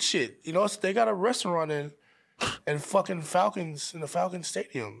at shit. You know, they got a restaurant in fucking Falcons in the Falcons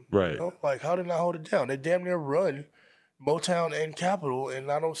Stadium. Right. You know? Like how did I hold it down? They damn near run Motown and Capitol,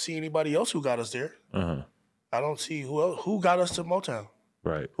 and I don't see anybody else who got us there. I don't see who got us to Motown.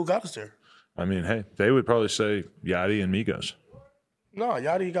 Right. Who got us there? I mean, hey, they would probably say Yachty and Migos. No,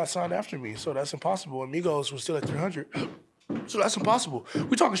 Yachty got signed after me, so that's impossible. And Migos was still at 300, so that's impossible.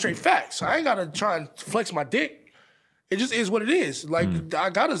 We talking straight facts. I ain't got to try and flex my dick. It just is what it is. Like, I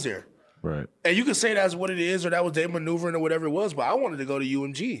got us there. Right. And you can say that's what it is or that was their maneuvering or whatever it was, but I wanted to go to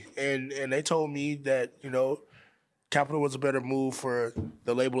UMG. And they told me that, you know, Capital was a better move for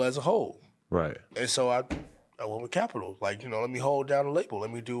the label as a whole. Right. And so I went with Capital. Like, you know, let me hold down the label.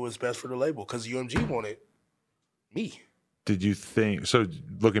 Let me do what's best for the label because UMG wanted me. Did you think, so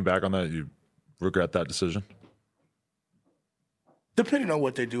looking back on that, you regret that decision? Depending on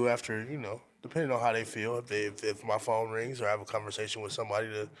what they do after, you know, depending on how they feel. If my phone rings or I have a conversation with somebody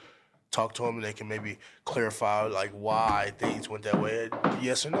to talk to them and they can maybe clarify like why things went that way,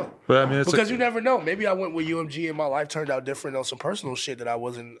 yes or no. But I mean, because you never know. Maybe I went with UMG and my life turned out different on some personal shit that I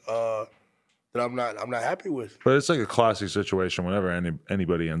wasn't that I'm not happy with. But it's like a classic situation. Whenever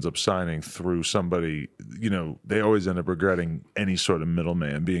anybody ends up signing through somebody, you know, they always end up regretting any sort of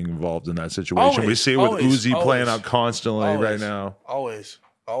middleman being involved in that situation. Always, we see it with Uzi playing out constantly right now. Always.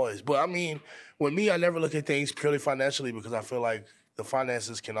 But I mean, with me, I never look at things purely financially because I feel like the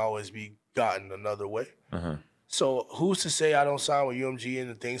finances can always be gotten another way. So who's to say I don't sign with UMG and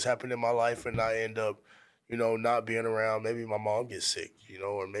the things happen in my life and I end up, you know, not being around. Maybe my mom gets sick, you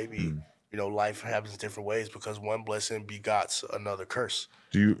know, or maybe you know, life happens different ways because one blessing begots another curse.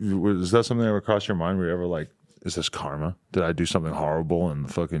 Is that something that ever crossed your mind where you ever like, is this karma? Did I do something horrible and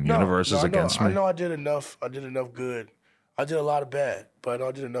the fucking universe is against me? I know I did enough. I did enough good. I did a lot of bad, but I know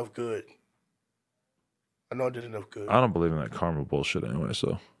I did enough good. I don't believe in that karma bullshit anyway,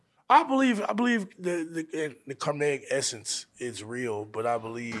 so. I believe the karmic essence is real, but I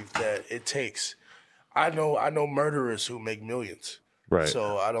believe that it takes. I know murderers who make millions. Right.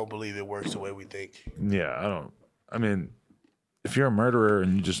 So I don't believe it works the way we think. Yeah, I don't. I mean, if you're a murderer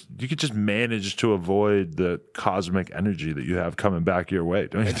and you could just manage to avoid the cosmic energy that you have coming back your way,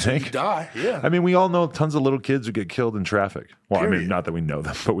 don't you think? You die, yeah. I mean, we all know tons of little kids who get killed in traffic. Well, Period. I mean, not that we know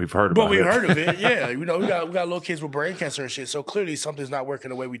them, but we've heard about it. But we heard of it, yeah. You know, we got little kids with brain cancer and shit. So clearly something's not working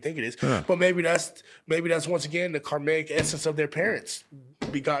the way we think it is. Yeah. But maybe that's once again the karmic essence of their parents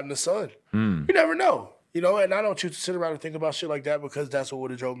begotten the son. You never know. You know, and I don't choose to sit around and think about shit like that because that's what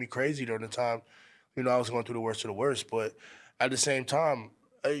would have drove me crazy during the time, you know, I was going through the worst of the worst. But at the same time,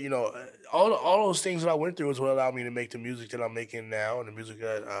 you know, all those things that I went through is what allowed me to make the music that I'm making now and the music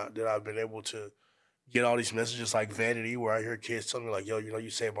that I've been able to get all these messages like Vanity, where I hear kids telling me like, yo, you know, you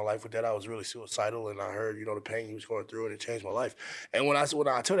saved my life with that. I was really suicidal, and I heard, you know, the pain you was going through, and it changed my life. And when I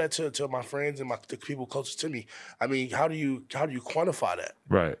tell that to my friends and the people closest to me, I mean, how do you quantify that?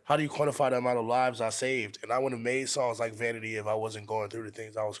 Right. How do you quantify the amount of lives I saved? And I wouldn't have made songs like Vanity if I wasn't going through the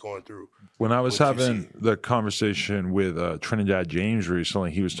things I was going through. When I was having the conversation with Trinidad James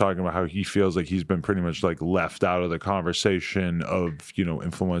recently, he was talking about how he feels like he's been pretty much like left out of the conversation of, you know,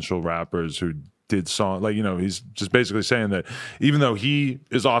 influential rappers who did song, like, you know, he's just basically saying that even though he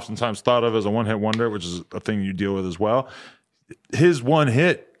is oftentimes thought of as a one-hit wonder, which is a thing you deal with as well, his one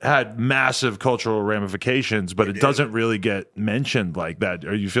hit had massive cultural ramifications, but it doesn't really get mentioned like that.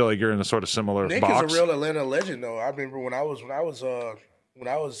 Or you feel like you're in a sort of similar Nick box? is a real Atlanta legend, though. I remember when I was running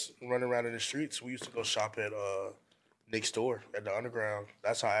around in the streets, we used to go shop at Nick's store at the Underground.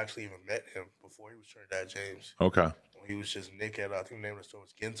 That's how I actually even met him before he was Trinidad James. Okay. He was just Nick at, I think the name of the store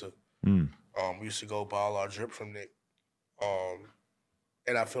was Ginza. Mm. We used to go buy all our drip from Nick.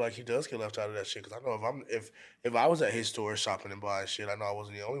 And I feel like he does get left out of that shit because I know if I was at his store shopping and buying shit, I know I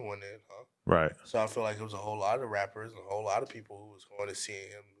wasn't the only one there. Right. So I feel like it was a whole lot of rappers and a whole lot of people who was going to see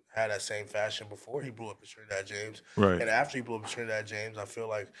him had that same fashion before he blew up as Trinidad James. Right. And after he blew up as Trinidad James, I feel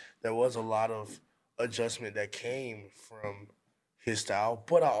like there was a lot of adjustment that came from his style.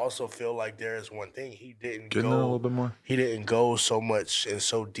 But I also feel like there is one thing. He didn't Getting go a little bit more. He didn't go so much and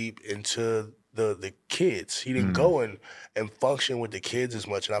so deep into the kids. He didn't go and function with the kids as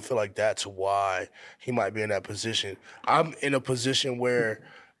much. And I feel like that's why he might be in that position. I'm in a position where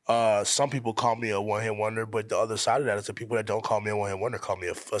some people call me a one-hit wonder, but the other side of that is the people that don't call me a one-hit wonder call me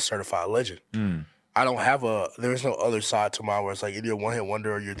a certified legend. I don't have there's no other side to mine where it's like either a one-hit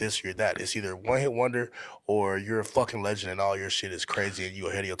wonder or you're this or you're that. It's either one-hit wonder or you're a fucking legend and all your shit is crazy and you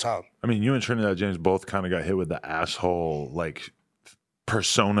ahead of your time. I mean, you and Trinidad James both kind of got hit with the asshole, like,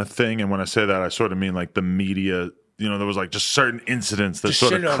 persona thing. And when I say that, I sort of mean like the media, you know, there was like just certain incidents that Just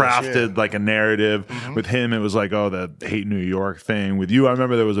sort of shit on us, crafted yeah. like a narrative. With him, it was like, oh, the hate New York thing. With you, I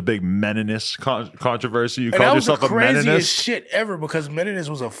remember there was a big Meninist controversy. You And called that was yourself the a craziest Meninist. shit ever because Meninist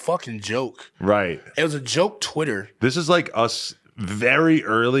was a fucking joke. Right. It was a joke Twitter. This is like us very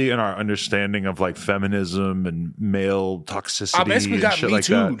early in our understanding of like feminism and male toxicity I basically and got shit Me like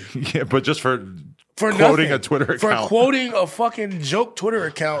Too'd. that. Yeah, but just for quoting nothing. a Twitter account. For quoting a fucking joke Twitter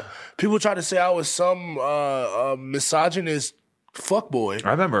account, people tried to say I was some misogynist fuckboy.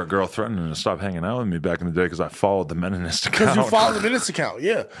 I remember a girl threatening to stop hanging out with me back in the day because I followed the Meninist account. Because you followed the Meninist account,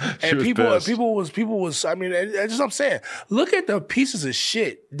 yeah. And was people pissed. was. I mean, and just what I'm saying. Look at the pieces of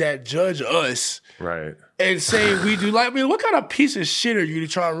shit that judge us Right. and say we do. Like, I mean, what kind of piece of shit are you to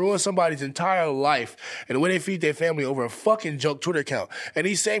try and ruin somebody's entire life and the way they feed their family over a fucking joke Twitter account? And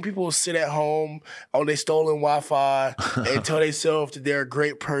these same people will sit at home on their stolen Wi-Fi and tell themselves that they're a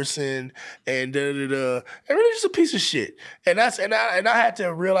great person and da-da-da-da. And really just a piece of shit. And I had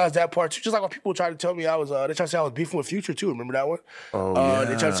to realize that part too. Just like when people tried to tell me they tried to say I was beefing with Future too. Remember that one? Oh, yeah.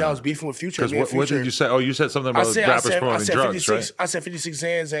 They tried to say I was beefing with Future. Because what did you say? Oh, you said something about rappers promoting drugs, 56, right? I said 56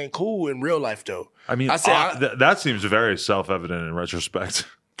 Zans ain't cool in real life though. I mean, that seems very self-evident in retrospect.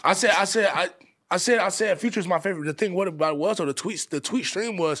 I said Future's my favorite. The thing what about it was, or the tweet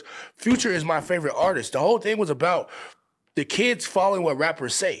stream was, Future is my favorite artist. The whole thing was about the kids following what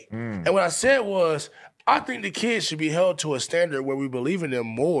rappers say. And what I said was, I think the kids should be held to a standard where we believe in them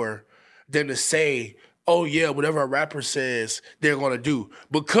more than to say, oh yeah, whatever a rapper says, they're gonna do.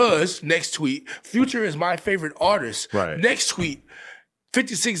 Because, next tweet, Future is my favorite artist. Right. Next tweet,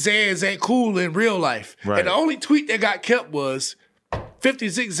 56 Zans ain't cool in real life. Right. And the only tweet that got kept was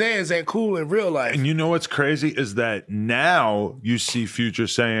 56 Zans ain't cool in real life. And you know what's crazy is that now you see Future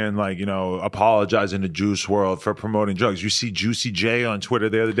saying, like, you know, apologizing to Juice WRLD for promoting drugs. You see Juicy J on Twitter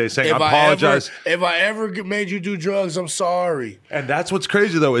the other day saying, I apologize. If I ever made you do drugs, I'm sorry. And that's what's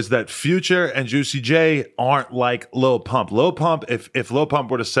crazy, though, is that Future and Juicy J aren't like Lil Pump. Lil Pump, if Lil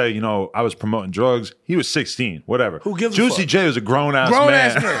Pump were to say, you know, I was promoting drugs, he was 16, whatever. Who gives a Juicy fuck? J was a grown-ass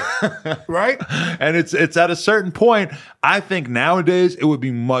man. Man, right? And it's at a certain point, I think nowadays, nowadays, it would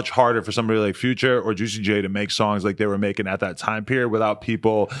be much harder for somebody like Future or Juicy J to make songs like they were making at that time period without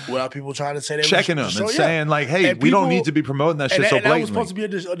people trying to say they checking them and saying like, "Hey, we don't need to be promoting that shit so blatantly." That was supposed to be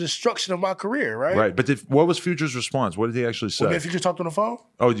a destruction of my career, right? Right. But what was Future's response? What did he actually say? When Future talked on the phone?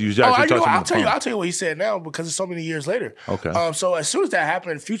 Oh, you actually talked to him on the phone? I'll tell you what he said now because it's so many years later. Okay. So as soon as that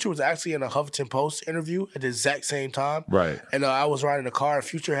happened, Future was actually in a Huffington Post interview at the exact same time. Right. And I was riding the car.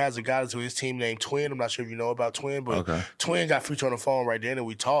 Future has a guy to his team named Twin. I'm not sure if you know about Twin, but Twin got Future on the phone right then, and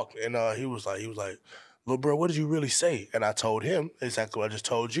we talked. And he was like, "Little bro, what did you really say?" And I told him exactly what I just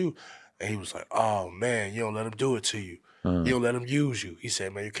told you. And he was like, "Oh man, you don't let him do it to you. You don't let him use you." He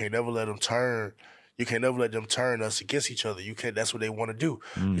said, "Man, you can't never let him turn. You can't never let them turn us against each other. You can't. That's what they want to do."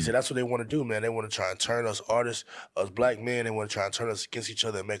 He said, "That's what they want to do, man. They want to try and turn us artists, us black men. They want to try and turn us against each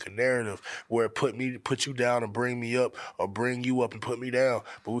other and make a narrative where it put you down and bring me up, or bring you up and put me down.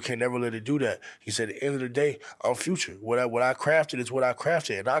 But we can't never let it do that." He said, "At the end of the day, I'm Future. What I crafted is what I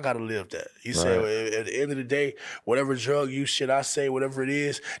crafted, and I gotta live that." He said, "At the end of the day, whatever drug use shit I say, whatever it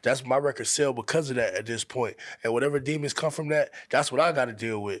is, that's my record sell because of that at this point. And whatever demons come from that, that's what I got to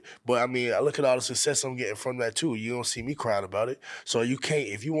deal with. But I mean, I look at all the success I'm getting from that too. You don't see me crying about it. So you can't,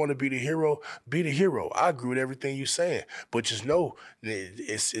 if you want to be the hero, be the hero. I agree with everything you're saying, but just know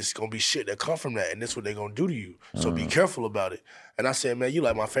it's gonna be shit that come from that, and that's what they're gonna do to you. So be careful about it." And I said, "Man, you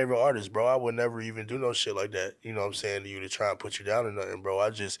like my favorite artist, bro. I would never even do no shit like that. You know what I'm saying, to you, to try and put you down or nothing, bro.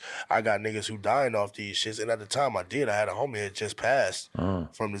 I got niggas who dying off these shits. And at the time I had a homie that just passed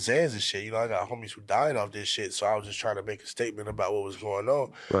from the Zans and shit. You know, I got homies who dying off this shit. So I was just trying to make a statement about what was going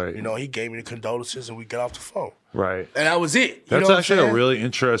on. Right. You know, he gave me the condolences and we got off the phone. Right. And that was it. That's actually a really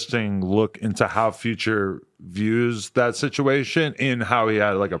interesting look into how Future views that situation in how he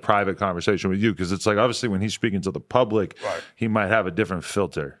had like a private conversation with you. Because it's like, obviously, when he's speaking to the public, he might have a different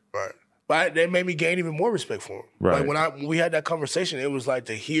filter. Right. But that made me gain even more respect for him. Right. Like when we had that conversation, it was like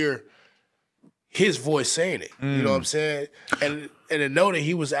to hear his voice saying it. You know what I'm saying? And to know that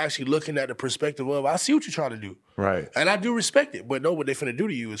he was actually looking at the perspective of, I see what you're trying to do. Right. And I do respect it. But no, what they're finna do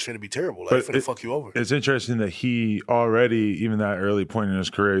to you is finna be terrible. Like, they're finna fuck you over. It's interesting that he already, even that early point in his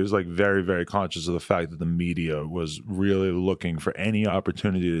career, he was like very, very conscious of the fact that the media was really looking for any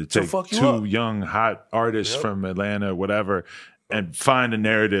opportunity to take two young, hot artists from Atlanta, whatever, and find a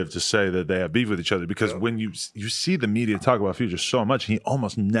narrative to say that they have beef with each other. Because when you see the media talk about Future so much, he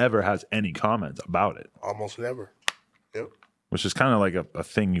almost never has any comment about it. Almost never. Yep. Which is kind of like a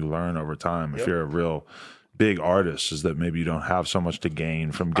thing you learn over time if you're a real big artist, is that maybe you don't have so much to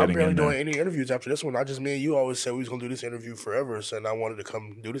gain from getting in there. I'm barely doing any interviews after this one. Me and you always said we was going to do this interview forever, so I wanted to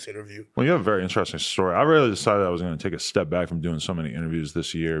come do this interview. Well, you have a very interesting story. I really decided I was going to take a step back from doing so many interviews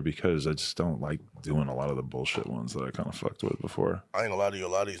this year because I just don't like doing a lot of the bullshit ones that I kind of fucked with before. I ain't gonna lie to you, a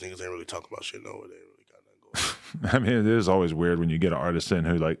lot of these niggas ain't really talking about shit, no. They really got nothing going on. I mean, it is always weird when you get an artist in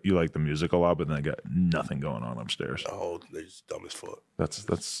who you like the music a lot, but then they got nothing going on upstairs. Oh, they're just dumb as fuck.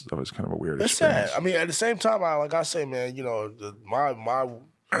 That's always kind of a weird It's experience. sad. I mean, at the same time, like I say, man, you know, the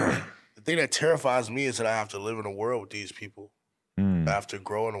thing that terrifies me is that I have to live in a world with these people. I have to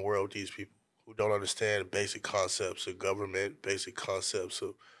grow in a world with these people who don't understand basic concepts of government, basic concepts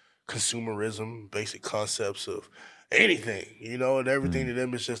of consumerism, basic concepts of anything, you know, and everything to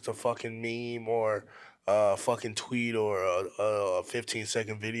them is just a fucking meme or a fucking tweet or a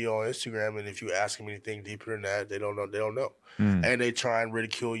 15-second video on Instagram. And if you ask them anything deeper than that, they don't know. And they try and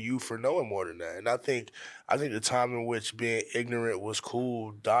ridicule you for knowing more than that. And I think the time in which being ignorant was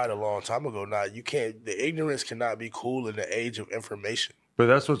cool died a long time ago. Now, the ignorance cannot be cool in the age of information. But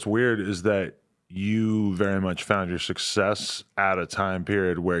that's what's weird is that you very much found your success at a time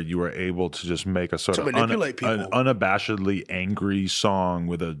period where you were able to just make a sort of an unabashedly angry song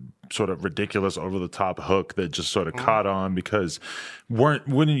with a sort of ridiculous over-the-top hook that just sort of caught on. Because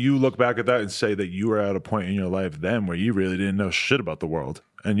wouldn't you look back at that and say that you were at a point in your life then where you really didn't know shit about the world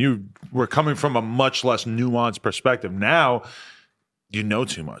and you were coming from a much less nuanced perspective? Now you know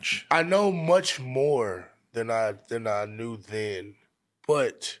too much. I know much more than I knew then,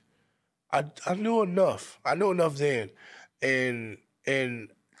 but I knew enough. I knew enough then. And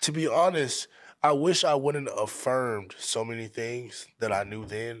to be honest, I wish I wouldn't have affirmed so many things that I knew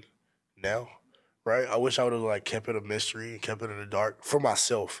then, now, right? I wish I would have kept it a mystery and kept it in the dark for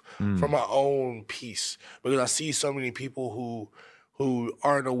myself, for my own peace. Because I see so many people who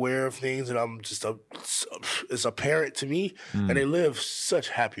aren't aware of things, and I'm just it's apparent to me, and they live such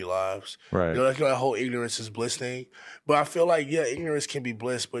happy lives. Right. You know, that whole ignorance is bliss thing. But I feel like, ignorance can be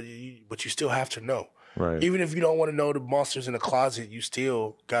bliss, but you still have to know. Right. Even if you don't want to know the monsters in the closet, you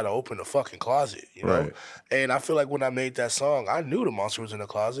still got to open the fucking closet, you know? Right. And I feel like when I made that song, I knew the monster was in the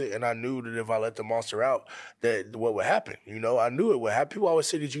closet, and I knew that if I let the monster out, that what would happen, you know? I knew it would happen. People always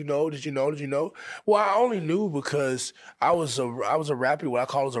say, did you know? Did you know? Did you know? Well, I only knew because I was a rappy, what I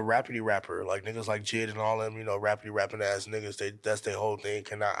call as a rappity rapper. Like niggas like Jid and all them, you know, rappity rapping ass niggas, that's their whole thing.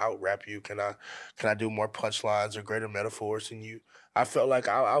 Can I out rap you? Can I do more punchlines or greater metaphors than you? I felt like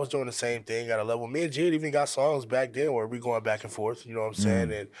I was doing the same thing at a level. Me and Jid even got songs back then where we going back and forth, you know what I'm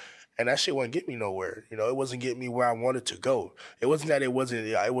saying? And that shit wasn't getting me nowhere. You know, it wasn't getting me where I wanted to go. It wasn't that it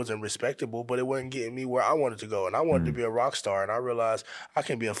wasn't respectable, but it wasn't getting me where I wanted to go. And I wanted to be a rock star, and I realized I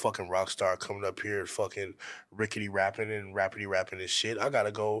can't be a fucking rock star coming up here fucking rickety rapping and rappity rapping and shit. I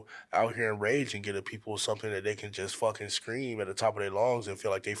gotta go out here and rage and get the people something that they can just fucking scream at the top of their lungs and feel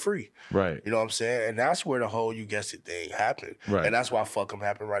like they free. Right. You know what I'm saying? And that's where the whole You Guessed It thing happened. Right. And that's why Fuck 'Em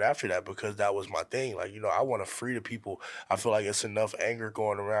happened right after that, because that was my thing. Like, you know, I want to free the people. I feel like it's enough anger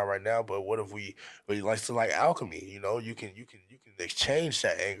going around right now, but what if we like alchemy, you know, you can exchange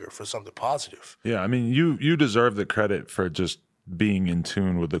that anger for something positive. Yeah, I mean, you deserve the credit for just being in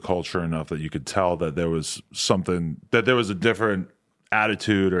tune with the culture enough that you could tell that there was a different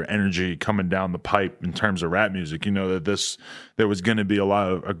attitude or energy coming down the pipe in terms of rap music. You know, that there was going to be a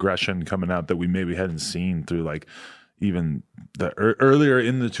lot of aggression coming out that we maybe hadn't seen through like even the earlier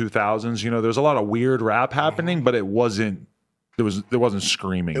in the 2000s. You know, there's a lot of weird rap happening, but it wasn't. There wasn't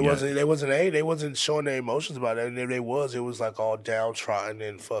screaming. They wasn't showing their emotions about it. And if it was like all downtrodden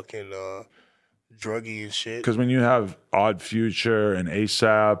and fucking druggy and shit. Because when you have Odd Future and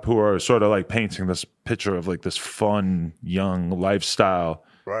ASAP, who are sort of like painting this picture of like this fun young lifestyle,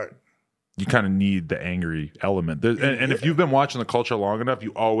 right? You kind of need the angry element. And if you've been watching the culture long enough,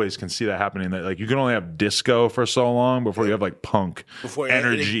 you always can see that happening. That like you can only have disco for so long before you have like punk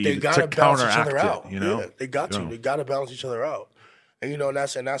energy they to counteract it. You know, yeah, they got to. They got to balance each other out. And you know, and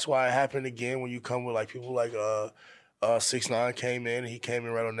that's why it happened again when you come with like people like 6ix9ine came in, he came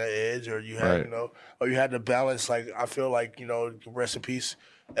in right on that edge, or you had you had to balance. Like I feel like, you know, rest in peace,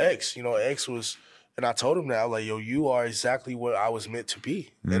 X. You know, X was. And I told him that, like, yo, you are exactly what I was meant to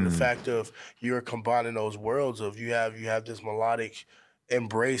be. And the fact of you're combining those worlds of you have this melodic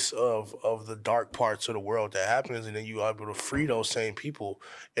embrace of the dark parts of the world that happens, and then you are able to free those same people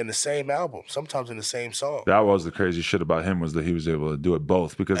in the same album, sometimes in the same song. That was the crazy shit about him, was that he was able to do it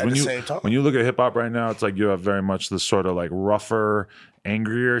both. Because at the same time. When you look at hip hop right now, it's like you have very much this sort of like rougher,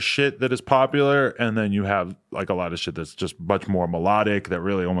 angrier shit that is popular, and then you have like a lot of shit that's just much more melodic that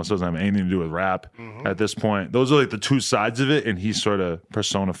really almost doesn't have anything to do with rap at this point. Those are like the two sides of it, and he sort of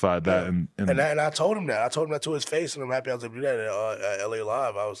personified that. And I told him that. I told him that to his face, and I'm happy I was able to do that at LA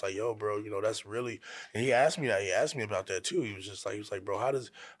Live. I was like, yo, bro, you know, that's really. And he asked me that. He asked me about that too. He was like, bro,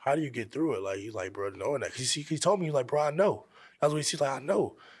 how do you get through it? Like, he's like, bro, knowing that. He told me, he's like, bro, I know. That's what he's like, I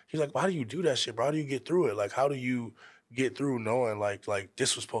know. He's like, well, how do you do that shit, bro? How do you get through it? Like, how do you get through knowing like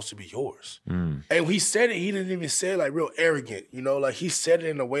this was supposed to be yours? And when he said it, he didn't even say it like real arrogant, you know, like he said it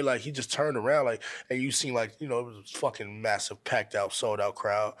in a way like he just turned around, like, and you seen like, you know, it was a fucking massive, packed out, sold out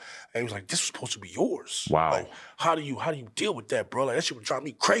crowd, and he was like, this was supposed to be yours. Wow. Like, how do you deal with that, bro? Like, that shit would drive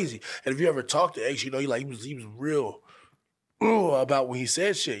me crazy. And if you ever talked to X, you know, he was real about when he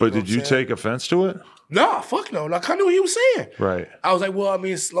said shit. But did you take offense to it? Nah, fuck no. Like, I knew what he was saying. Right. I was like, well, I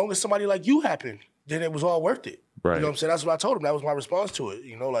mean, as long as somebody like you happened, then it was all worth it. Right. You know what I'm saying? That's what I told him. That was my response to it.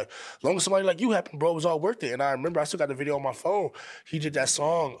 You know, like, as long as somebody like you happened, bro, it was all worth it. And I remember, I still got the video on my phone. He did that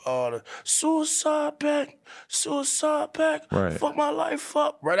song, the Suicide Pact, right. Fuck my life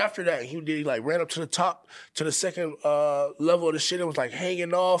up. Right after that, he like ran up to the top, to the second level of the shit. It was like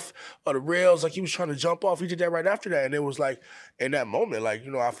hanging off of the rails, like he was trying to jump off. He did that right after that. And it was like, in that moment, like, you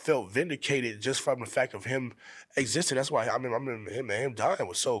know, I felt vindicated just from the fact of him existing. That's why, I remember him dying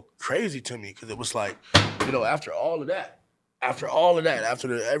was so crazy to me, because it was like, you know, after all of that, after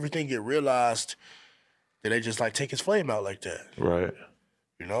everything get realized, did they just like take his flame out like that? Right.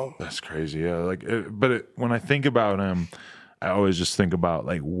 You know? That's crazy. Yeah. Like, when I think about him, I always just think about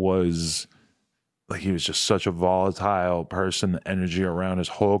like, he was just such a volatile person. The energy around his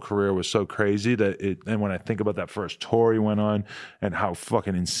whole career was so crazy and when I think about that first tour he went on and how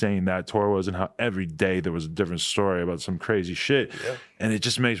fucking insane that tour was, and how every day there was a different story about some crazy shit. Yeah. And it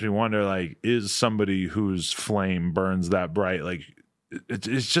just makes me wonder, like, is somebody whose flame burns that bright, like, it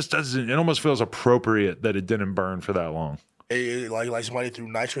just doesn't, it almost feels appropriate that it didn't burn for that long. Like somebody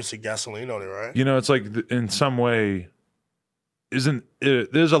threw nitrous and gasoline on it, right? You know, it's like in some way, there's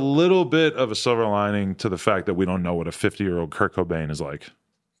a little bit of a silver lining to the fact that we don't know what a 50-year-old Kurt Cobain is like.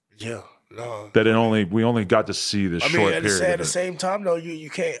 Yeah, no. That we only got to see this short period. At the same time, though, you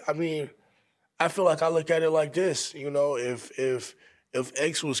can't. I mean, I feel like I look at it like this. You know, if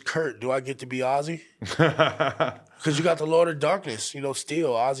X was Kurt, do I get to be Ozzy? Because you got the Lord of Darkness. You know,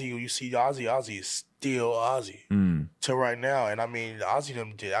 still Ozzy. You see Ozzy is still Ozzy till right now. And I mean, Ozzy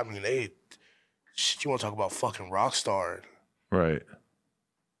them did. I mean, they. Shit, you want to talk about fucking rock star? Right.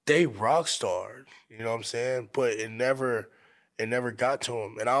 They rock starred. You know what I'm saying? But it never got to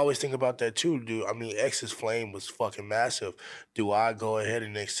him. And I always think about that too, dude. I mean, X's flame was fucking massive. Do I go ahead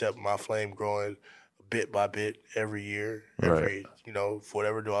and accept my flame growing bit by bit every year? You know, for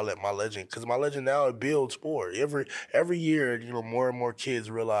whatever, do I let my legend? Because my legend now, it builds more. Every year, you know, more and more kids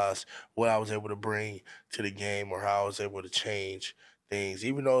realize what I was able to bring to the game or how I was able to change things.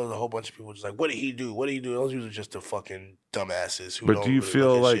 Even though there's a whole bunch of people just like, what did he do? What did he do? Those are just the fucking dumbasses who But do you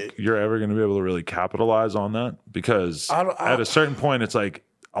feel like you're ever going to be able to really capitalize on that? Because at a certain point, it's like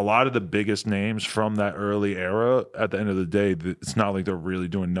a lot of the biggest names from that early era, at the end of the day, it's not like they're really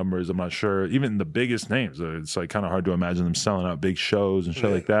doing numbers. I'm not sure. Even the biggest names, it's like kind of hard to imagine them selling out big shows and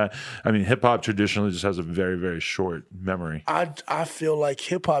shit like that. I mean, hip hop traditionally just has a very, very short memory. I feel like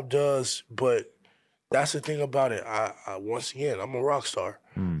hip hop does, but that's the thing about it. I once again, I'm a rock star.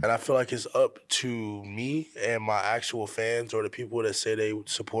 And I feel like it's up to me and my actual fans or the people that say they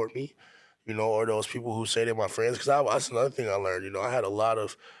support me, you know, or those people who say they're my friends. Because that's another thing I learned. You know, I had a lot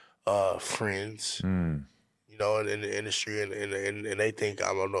of friends, you know, in the industry, and they think,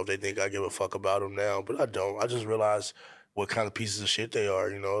 I don't know if they think I give a fuck about them now, but I don't. I just realized what kind of pieces of shit they are,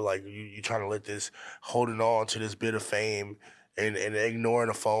 you know, like you trying to let this, holding on to this bit of fame and ignoring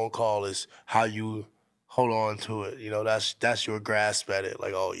a phone call is how you hold on to it. You know, that's your grasp at it.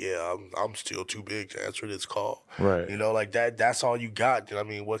 Like, oh yeah, I'm still too big to answer this call. Right. You know, like that's all you got. I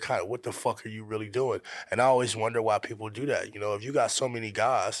mean, what the fuck are you really doing? And I always wonder why people do that. You know, if you got so many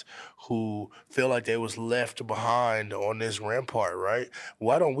guys who feel like they was left behind on this rampart, right?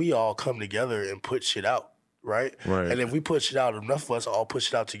 Why don't we all come together and put shit out? Right? And if we push it out, enough of us all push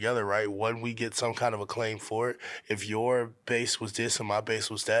it out together, right? When we get some kind of acclaim for it, if your base was this and my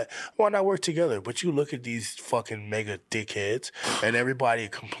base was that, why not work together? But you look at these fucking mega dickheads and everybody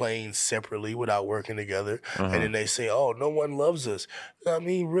complains separately without working together. And then they say, oh, no one loves us. I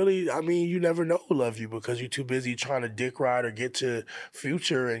mean, really, you never know who love you because you're too busy trying to dick ride or get to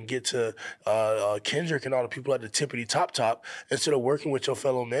Future and get to Kendrick and all the people at the tippity top instead of working with your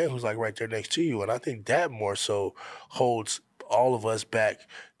fellow man who's like right there next to you. And I think that more so holds all of us back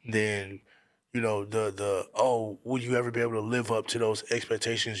than, you know, the would you ever be able to live up to those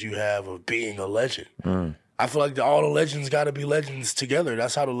expectations you have of being a legend? I feel like all the legends got to be legends together.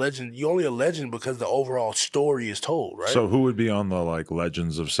 That's how you only a legend because the overall story is told, right? So who would be on the like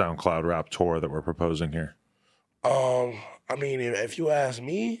Legends of SoundCloud rap tour that we're proposing here? I mean, if you ask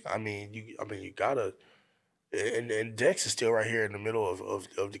me, you gotta. And Dex is still right here in the middle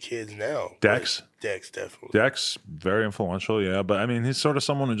of the kids now. Dex? Dex, definitely. Dex, very influential, yeah. But, I mean, he's sort of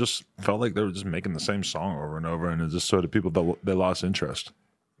someone who just felt like they were just making the same song over and over, and it's just sort of people that they lost interest.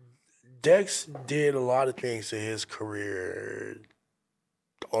 Dex did a lot of things to his career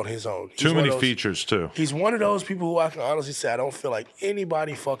on his own. Too many features, too. He's one of those people who I can honestly say I don't feel like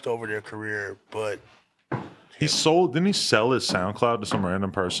anybody fucked over their career, but... Didn't he sell his SoundCloud to some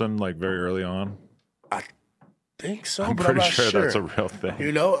random person, like, very early on? I think so, I'm but pretty I'm not sure that's a real thing.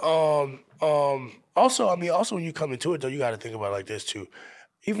 You know, also when you come into it though, you got to think about it like this too.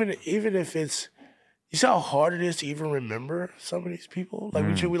 Even if it's, you see how hard it is to even remember some of these people. Like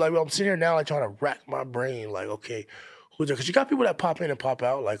I'm sitting here now, like trying to rack my brain. Like, okay, who's there? Because you got people that pop in and pop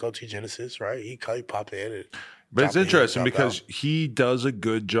out, like OT Genesis, right? He pop in and. But it's interesting because he does a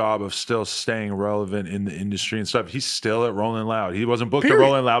good job of still staying relevant in the industry and stuff. He's still at Rolling Loud. He wasn't booked at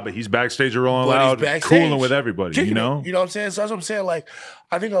Rolling Loud, but he's backstage at Rolling Loud, cooling with everybody, you know? You know what I'm saying? So that's what I'm saying. Like,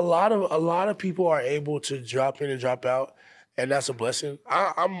 I think a lot of people are able to drop in and drop out, and that's a blessing.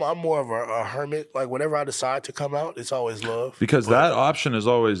 I'm more of a hermit. Like, whenever I decide to come out, it's always love. Because that option is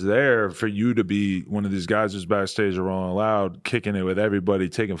always there for you to be one of these guys who's backstage at Rolling Loud, kicking it with everybody,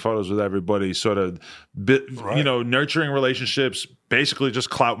 taking photos with everybody, sort of, you know, nurturing relationships, basically just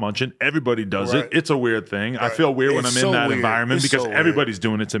clout munching. Everybody does it. It's a weird thing. I feel weird when I'm in that environment because everybody's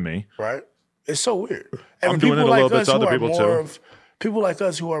doing it to me. Right? It's so weird. And I'm doing it a little bit to other people too. People like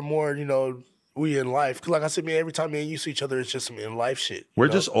us who are more, you know, we in life. Because like I said, man, every time me and you see each other, it's just some in life shit. We're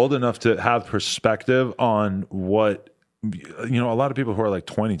just old enough to have perspective on what, you know, a lot of people who are like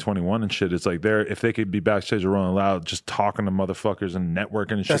 20, 21 and shit, it's like if they could be backstage or Rolling Loud just talking to motherfuckers and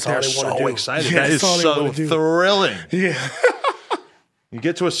networking and shit, they're so excited. Yeah, that is so thrilling. Yeah. You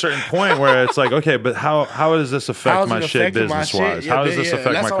get to a certain point where it's like, okay, but how does this affect How's my it shit affecting my business wise? shit? How does this affect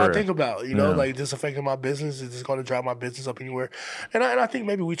my career? That's all I think about. You know, Yeah. like this affecting my business. Is this going to drive my business up anywhere? And I think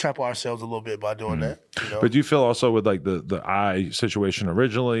maybe we trap ourselves a little bit by doing that. You know? But do you feel also with like the eye situation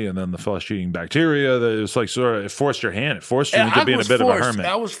originally and then the flesh-eating bacteria that it's like sort of it forced your hand, it forced you And into I being a was bit forced. of a hermit.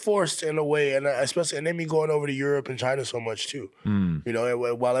 I was forced in a way, and especially and then me going over to Europe and China so much too. You know,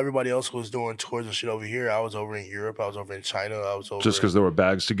 and while everybody else was doing tours and shit over here, I was over in Europe. I was over in China. I was over Just because there were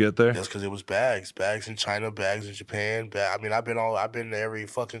bags to get there? Just because it was bags in China, bags in Japan. I mean, I've been to every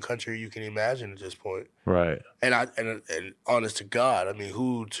fucking country you can imagine at this point. Right. And and honest to God, I mean,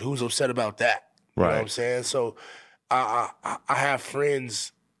 who's upset about that? You know what I'm saying? So I have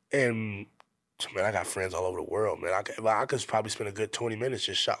friends, and man, I got friends all over the world, man. I could probably spend a good 20 minutes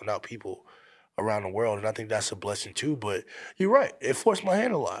just shouting out people around the world, and I think that's a blessing too. But you're right, it forced my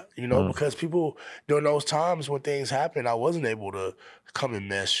hand a lot, you know, because people during those times when things happened, I wasn't able to come and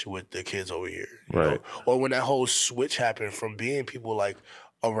mesh with the kids over here, you know? Or when that whole switch happened from being people like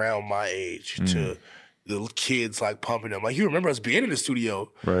around my age to the kids like pumping them. Like you remember us being in the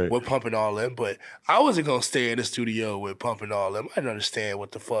studio with pumping all them, but I wasn't gonna stay in the studio with pumping all them. I didn't understand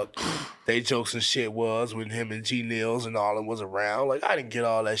what the fuck they jokes and shit was when him and G Nils and all them was around. Like I didn't get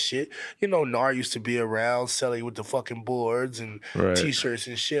all that shit. You know, Nar used to be around selling with the fucking boards and t-shirts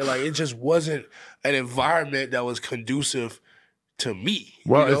and shit. Like it just wasn't an environment that was conducive to me.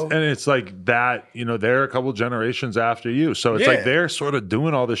 Well, you know? and it's like that, you know, they're a couple generations after you. So it's like they're sort of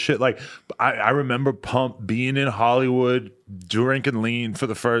doing all this shit. Like I remember Pump being in Hollywood, drinking lean for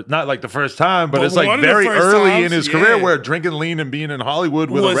the first, not like the first time, but it's like very early in his career where drinking lean and being in Hollywood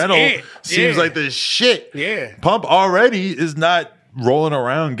with a rental seems like this shit. Yeah. Pump already is not rolling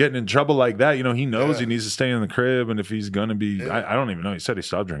around getting in trouble like that. You know, he knows he needs to stay in the crib. And if he's going to be, I don't even know. He said he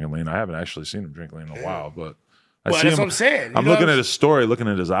stopped drinking lean. I haven't actually seen him drink lean in a while, but Well, that's what I'm saying. I'm looking at his story, looking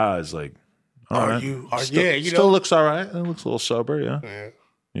at his eyes, like, you still looks all right. It looks a little sober, yeah.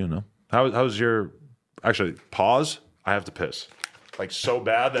 You know, how's your? Actually, pause. I have to piss, like so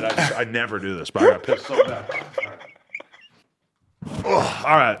bad that I never do this, but I got pissed so bad.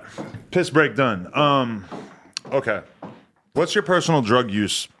 All right, piss break done. Okay, what's your personal drug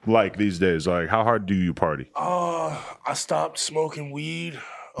use like these days? Like, how hard do you party? I stopped smoking weed.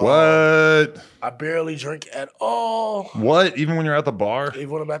 What? I barely drink at all. What? Even when you're at the bar? Even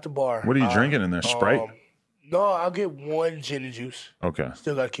when I'm at the bar. What are you drinking in there? Sprite? No, I'll get one gin and juice. Okay.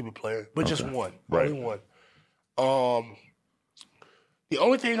 Still got to keep it player, but just one. Right. Only one. The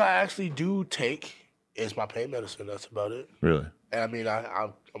only thing I actually do take is my pain medicine. That's about it. Really? And I mean,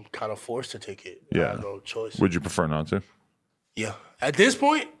 I'm kind of forced to take it. Yeah. I have no choice. Would you prefer not to? Yeah. At this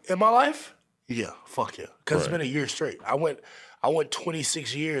point in my life, yeah, fuck yeah. Because it's been a year straight. I went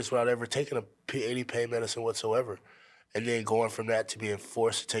 26 years without ever taking any pain medicine whatsoever. And then going from that to being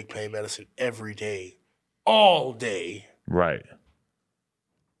forced to take pain medicine every day, all day. Right.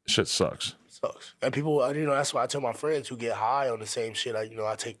 Shit sucks. Sucks. And people, you know, that's why I tell my friends who get high on the same shit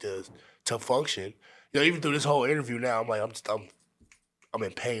I take to function. You know, even through this whole interview now, I'm like, I'm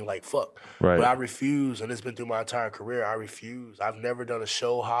in pain like fuck. Right. But I refuse, and it's been through my entire career, I refuse. I've never done a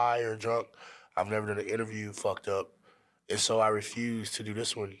show high or drunk. I've never done an interview fucked up. And so I refuse to do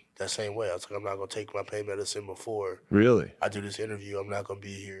this one that same way. I was like, I'm not going to take my pain medicine before Really? I do this interview. I'm not going to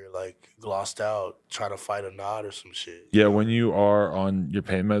be here like glossed out trying to fight a nod or some shit. Yeah, when you are on your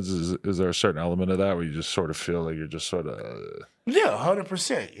pain meds, is there a certain element of that where you just sort of feel like you're just sort of... Yeah,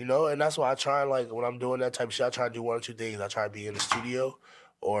 100%, you know? And that's why I try and, like, when I'm doing that type of shit, I try to do one or two things. I try to be in the studio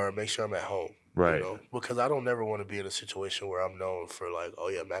or make sure I'm at home. Right. You know? Because I don't never want to be in a situation where I'm known for, like, oh,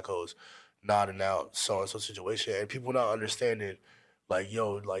 yeah, Maco's nodding out so-and-so situation. And people not understanding, like,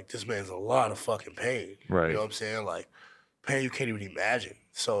 yo, like, this man's in a lot of fucking pain. Right. You know what I'm saying? Like, pain you can't even imagine.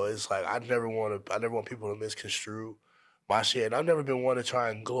 So it's like, I never want people to misconstrue my shit. And I've never been one to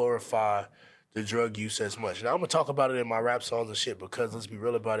try and glorify the drug use as much. Now, I'm going to talk about it in my rap songs and shit because let's be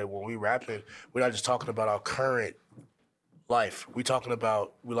real about it. When we rapping, we're not just talking about our current life. We're talking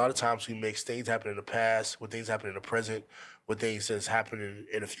about, a lot of times we mix things happen in the past with things happen in the present with things that's happening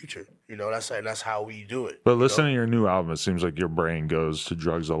in the future. You know, that's how we do it. But listening to your new album, it seems like your brain goes to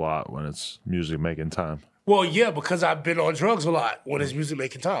drugs a lot when it's music making time. Well, yeah, because I've been on drugs a lot when it's music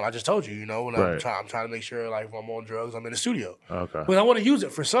making time. I just told you, you know, when I'm trying to make sure, like, if I'm on drugs, I'm in the studio. Okay. But I want to use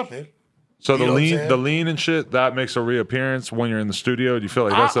it for something. So You know what I'm the saying? lean and shit, that makes a reappearance when you're in the studio. Do you feel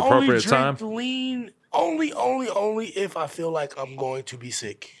like that's the appropriate time? I only drink lean only if I feel like I'm going to be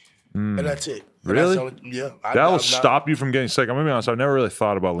sick. And that's it. And Really? that's the only, yeah. That'll stop you from getting sick. I'm gonna be honest. I've never really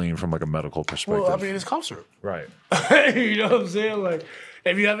thought about lean from like a medical perspective. Well, I mean, it's cough syrup. Right. You know what I'm saying? Like,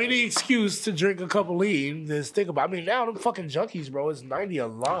 if you have any excuse to drink a cup of lean, just think about. I mean, now them fucking junkies, bro, it's 90 a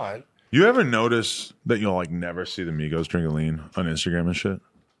line. You ever notice that you'll like never see the Migos drinking lean on Instagram and shit?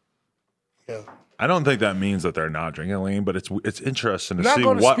 Yeah. I don't think that means that they're not drinking lean, but it's interesting to Not see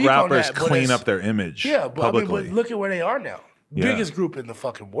gonna what speak on rappers that, but clean it's- up their image Yeah, but publicly. I mean, but look at where they are now. Yeah. Biggest group in the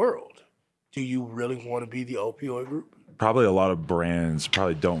fucking world. Do you really want to be the opioid group? Probably a lot of brands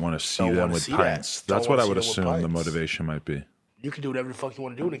probably don't want to see Don't them wanna with see that. pints. Don't That's what wanna I would see them with assume the pints. motivation might be. You can do whatever the fuck you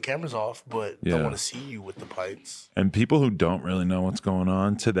want to do when the camera's off, but Yeah. don't want to see you with the pints. And people who don't really know what's going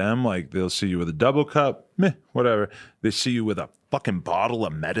on, to them, like they'll see you with a double cup, meh, whatever. They see you with a fucking bottle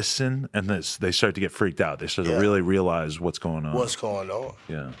of medicine, and they start to get freaked out. They start to really realize what's going on. What's going on?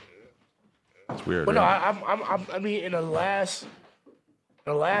 Yeah, it's weird. But no, right? I mean, in the last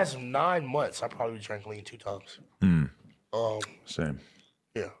 9 months, I probably drank lean 2 times. Same.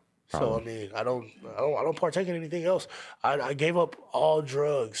 Yeah. So I mean, I don't partake in anything else. I gave up all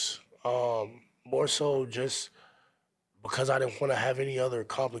drugs, more so just because I didn't want to have any other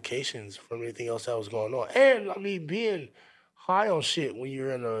complications from anything else that was going on. And I mean, being high on shit when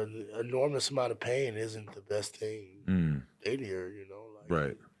you're in an enormous amount of pain isn't the best thing in here, you know. Like,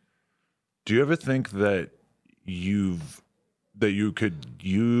 Right. Do you ever think that you could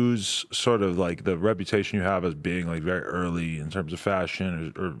use sort of like the reputation you have as being like very early in terms of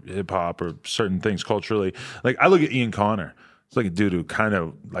fashion or hip hop or certain things culturally? Like I look at Ian Connor. It's like a dude who kind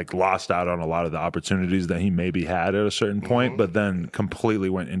of like lost out on a lot of the opportunities that he maybe had at a certain point, but then completely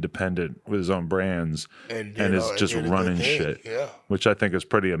went independent with his own brands and is just did a good running thing. shit, Yeah. which I think is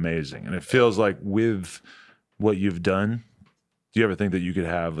pretty amazing. And it feels like with what you've done, do you ever think that you could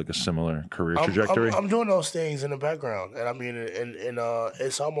have like a similar career trajectory? I'm doing those things in the background, and I mean, and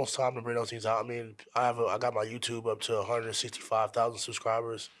it's almost time to bring those things out. I mean, I got my YouTube up to 165,000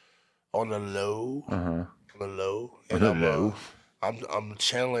 subscribers on the low, and I'm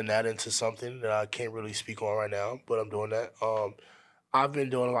channeling that into something that I can't really speak on right now, but I'm doing that. I've been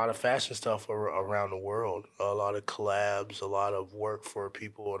doing a lot of fashion stuff around the world, a lot of collabs, a lot of work for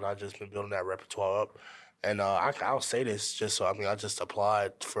people, and I've just been building that repertoire up. And I'll say this just so, I mean, I just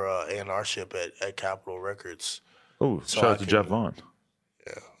applied for A&R-ship at Capitol Records. Oh, So shout I out to can- Jeff Vaughn.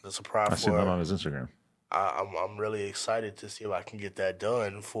 Yeah, just applied I seen that on for his Instagram. I'm really excited to see if I can get that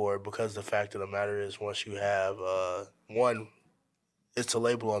done because the fact of the matter is once you have, one, it's a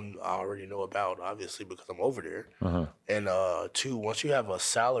label I already know about, obviously, because I'm over there. And 2, once you have a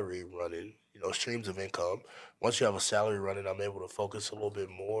salary running, you know, streams of income, once you have a salary running, I'm able to focus a little bit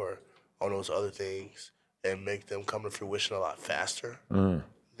more on those other things and make them come to fruition a lot faster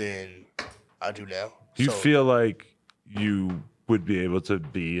than I do now. Do you So- feel like you would be able to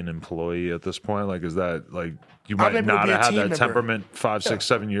be an employee at this point? Like, is that like you I'm might able to not be a have had team that member. temperament 5, 6,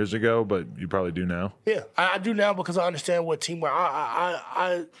 7 years ago, but you probably do now? Yeah, I do now because I understand what teamwork.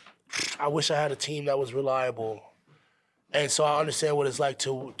 I wish I had a team that was reliable, and so I understand what it's like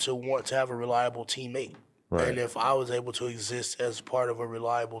to want to have a reliable teammate. Right. And if I was able to exist as part of a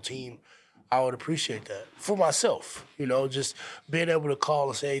reliable team, I would appreciate that for myself. You know, just being able to call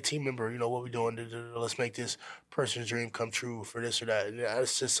and say, "Hey, team member, you know what we're doing? Let's make this person's dream come true for this or that." And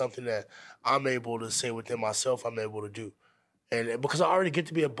that's just something that I'm able to say within myself. I'm able to do, and because I already get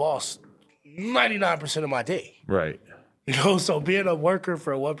to be a boss 99% of my day. Right. You know, so being a worker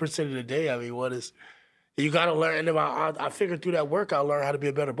for 1% of the day, I mean, you got to learn. And if I figured through that work, I learned how to be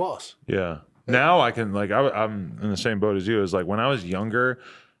a better boss. Yeah. Now I can, like, I'm in the same boat as you. Is like when I was younger,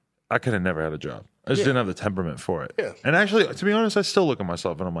 I could have never had a job. I just didn't have the temperament for it. Yeah. And actually, to be honest, I still look at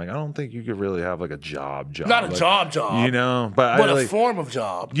myself and I'm like, I don't think you could really have like a job. Not a Like, job. You know, but But I a like, form of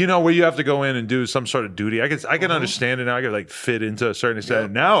job. you know, where you have to go in and do some sort of duty. I can understand it now. I can like fit into a certain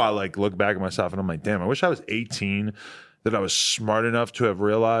extent. Now I like look back at myself and I'm like, damn, I wish I was 18, that I was smart enough to have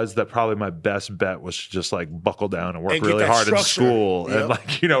realized that probably my best bet was to just like buckle down and work And get really that hard in structure. school and Yep.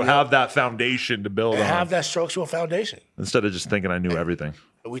 like, you know, have that foundation to build And on have that structural foundation. instead of just thinking I knew everything.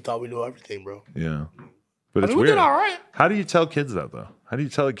 We thought we knew everything, bro. Yeah. But it's mean, we weird. did all right. How do you tell kids that though? How do you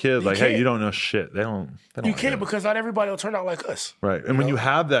tell a kid like, hey, can't. you don't know shit? They don't You get can't it. because not everybody will turn out like us. Right. And when you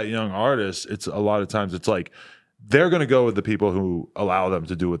have that young artist, it's a lot of times it's like they're going to go with the people who allow them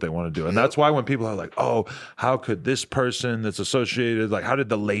to do what they want to do. And that's why when people are like, oh, how could this person that's associated, like how did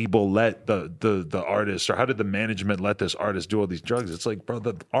the label let the artist, or how did the management let this artist do all these drugs? It's like, bro,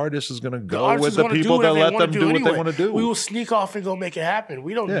 the artist is going to go artists with the wanna do people that whatever they let wanna them do what they anyway. want to do. We will sneak off and go make it happen.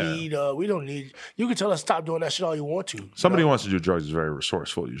 We don't Yeah. need. You can tell us stop doing that shit all you want to. Somebody who wants to do drugs is very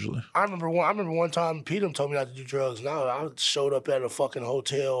resourceful usually. I remember one time Peter told me not to do drugs. Now I showed up at a fucking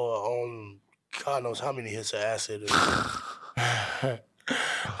hotel on God knows how many hits of acid.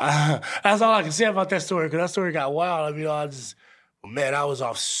 That's all I can say about that story because that story got wild. I mean, Man, I was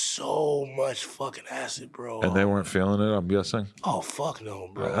off so much fucking acid, bro. And they weren't feeling it, I'm guessing? Oh, fuck no,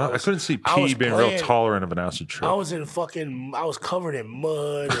 bro. I couldn't see P being real tolerant of an acid trip. I was covered in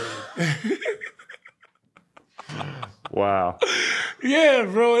mud. Wow. Yeah,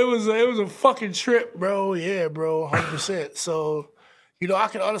 bro. It was a fucking trip, bro. Yeah, bro. 100%. So, I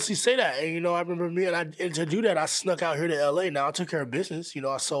can honestly say that. And, I remember and to do that, I snuck out here to LA. Now, I took care of business.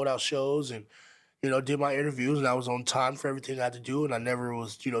 I sold out shows and, did my interviews, and I was on time for everything I had to do, and I never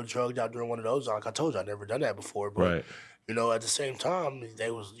was, drugged out during one of those. Like I told you, I'd never done that before. But, right. At the same time,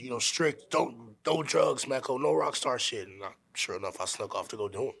 they was, strict, don't drugs, Mecco, no rock star shit. And sure enough, I snuck off to go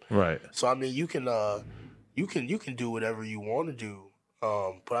do them. Right. So, I mean, you can do whatever you want to do.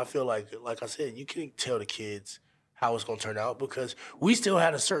 But I feel like I said, you can't tell the kids how it's going to turn out because we still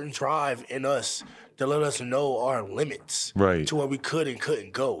had a certain drive in us to let us know our limits. Right. To where we could and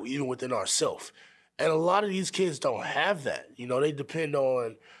couldn't go, even within ourselves. And a lot of these kids don't have that. They depend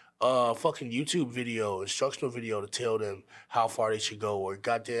on fucking YouTube video, instructional video to tell them how far they should go, or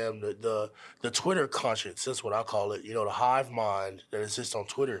goddamn the Twitter conscience. That's what I call it. The hive mind that exists on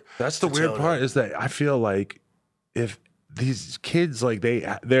Twitter. That's the weird part is that I feel like if these kids, like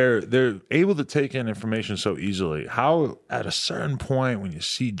they're able to take in information so easily, how at a certain point when you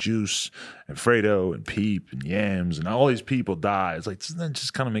see Juice and Fredo and Peep and Yams and all these people die, it's like, doesn't that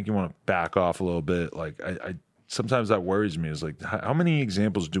just kind of make you want to back off a little bit? Like I sometimes that worries me. Is like, how many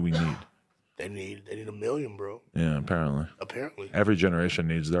examples do we need? They need 1 million, bro. Yeah, apparently. Apparently. Every generation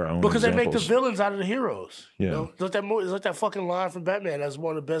needs their own because examples. they make the villains out of the heroes. Yeah. It's like that fucking line from Batman. That's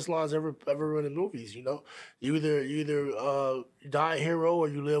one of the best lines ever run in movies, You either die a hero or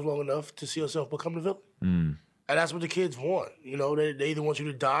you live long enough to see yourself become the villain. And that's what the kids want. They either want you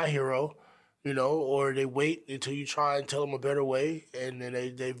to die a hero, or they wait until you try and tell them a better way, and then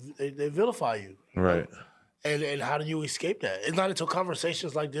they vilify you. Right. And how do you escape that? It's not until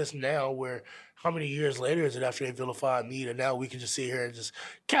conversations like this now where how many years later is it after they vilified me that now we can just sit here and just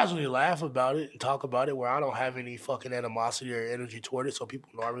casually laugh about it and talk about it where I don't have any fucking animosity or energy toward it, so people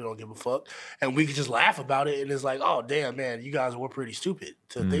know I really don't give a fuck. And we can just laugh about it and it's like, oh, damn, man, you guys were pretty stupid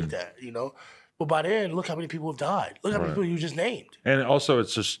to think that, But by then, look how many people have died. Look how many people you just named. And also,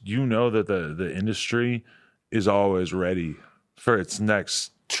 it's just, that the industry is always ready for its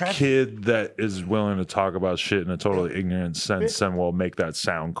next kid that is willing to talk about shit in a totally ignorant sense and will make that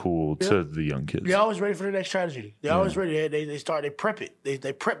sound cool to the young kids. They're always ready for the next tragedy. They're always ready. They prep it.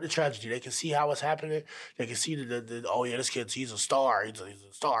 They prep the tragedy. They can see how it's happening. They can see the oh yeah, this kid, he's a star. He's a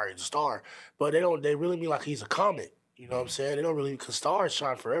star. But they really mean like he's a comet. You know what I'm saying? They don't really, because stars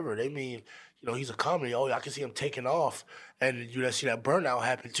shine forever. They mean, he's a comet. Oh, I can see him taking off. And you see that burnout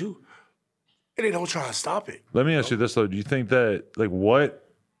happen too. And they don't try to stop it. Let me ask you this though. Do you think that, what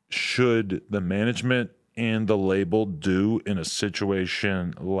should the management and the label do in a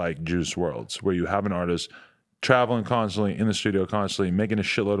situation like Juice WRLD's, where you have an artist traveling constantly, in the studio constantly, making a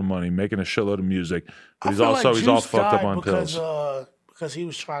shitload of money, making a shitload of music, but he's all fucked up on pills? Because he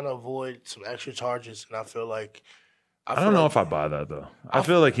was trying to avoid some extra charges, and I feel like I don't know if I buy that though. I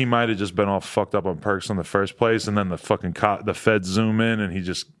feel like he might have just been all fucked up on perks in the first place, and then the fucking the feds zoom in, and he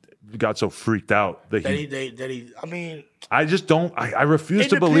just got so freaked out that I just don't. I refuse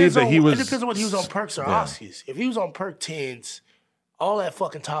to believe that he was. It depends on what he was on perks or oxys. If he was on perk 10s, all that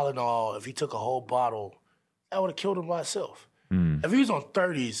fucking Tylenol, if he took a whole bottle, that would have killed him by itself. If he was on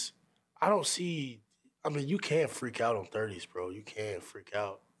 30s, I don't see. I mean, you can freak out on 30s, bro. You can freak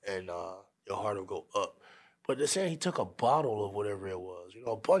out, and your heart will go up. But they're saying he took a bottle of whatever it was,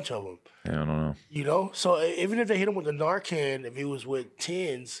 a bunch of them. Yeah, I don't know. So even if they hit him with the Narcan, if he was with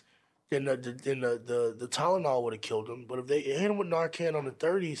 10s, then the Tylenol would have killed him. But if they hit him with Narcan on the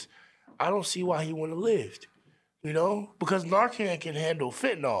 30s, I don't see why he wouldn't have lived. Because Narcan can handle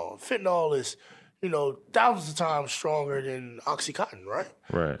fentanyl. Fentanyl is, thousands of times stronger than Oxycontin, right?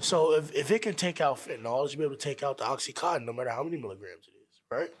 Right. So if it can take out fentanyl, it should be able to take out the Oxycontin no matter how many milligrams it is,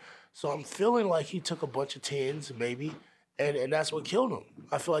 right? So I'm feeling like he took a bunch of 10s, maybe, and that's what killed him.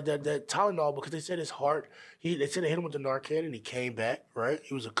 I feel like that Tylenol, because they said his heart, they said they hit him with the Narcan and he came back, right?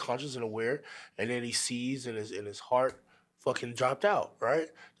 He was conscious and aware, and then he seized and his heart fucking dropped out, right?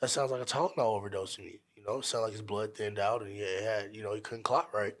 That sounds like a Tylenol overdose to me. It sounded like his blood thinned out and he couldn't clot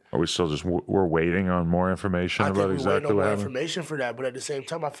right. Are we still just we're waiting on more information about exactly what happened? Information for that, but at the same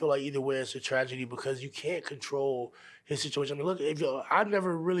time, I feel like either way it's a tragedy because you can't control his situation. I mean, look, I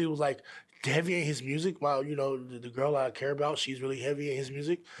never really was like heavy in his music. The girl I care about, she's really heavy in his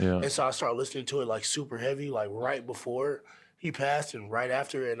music, and so I started listening to it like super heavy, like right before he passed and right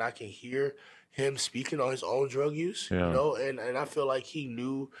after, and I can hear him speaking on his own drug use, you know, and I feel like he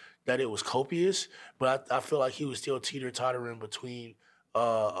knew that it was copious, but I feel like he was still teeter-tottering between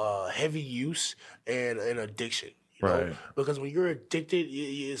heavy use and addiction. You know? Because when you're addicted,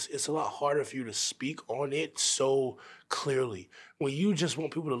 it's a lot harder for you to speak on it so clearly. When you just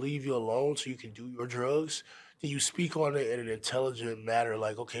want people to leave you alone so you can do your drugs, then you speak on it in an intelligent manner.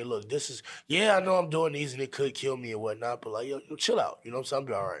 Like, okay, look, this is, I know I'm doing these and it could kill me and whatnot, but like, yo, chill out. You know what I'm saying? I'll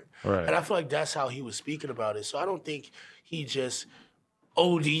be all right. And I feel like that's how he was speaking about it. So I don't think he just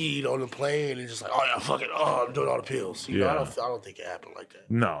OD'd on the plane and just like, oh yeah, fuck it, I'm doing all the pills. You know, I don't think it happened like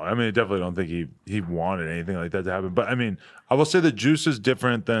that. No, I mean, I definitely don't think he wanted anything like that to happen. But I mean, I will say that Juice is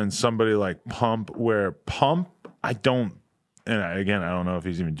different than somebody like Pump, where Pump, I don't know if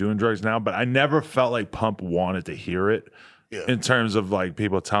he's even doing drugs now, but I never felt like Pump wanted to hear it in terms of like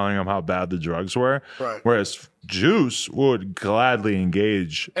people telling him how bad the drugs were. Right. Whereas Juice would gladly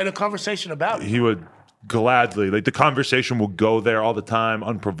engage in a conversation about it. He would gladly, like, the conversation will go there all the time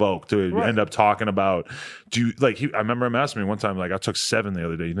unprovoked to end up talking about, I remember him asking me one time, like, I took 7 the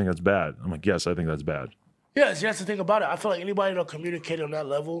other day, you think that's bad? I'm like, yes, I think that's bad. Yeah, see, that's the thing about it. I feel like anybody that'll communicate on that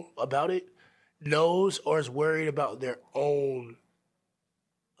level about it knows or is worried about their own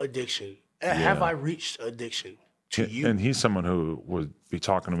addiction. And have I reached addiction to you? And he's someone who would be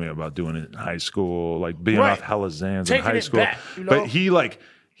talking to me about doing it in high school, like being off hella Zans in high school. Back, you know? But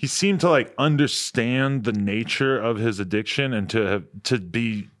he seemed to like understand the nature of his addiction and to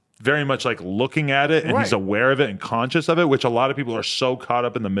be very much like looking at it, and he's aware of it and conscious of it, which a lot of people are so caught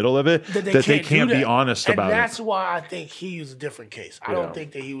up in the middle of it that they can't be honest about it. And that's why I think he was a different case. I don't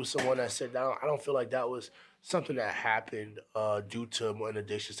think that he was someone that said that. I don't feel like that was something that happened due to an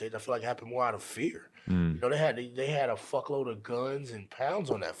addiction stage. I feel like it happened more out of fear. You know, they had a fuckload of guns and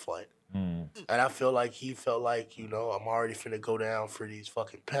pounds on that flight. And I feel like he felt like, you know, I'm already finna go down for these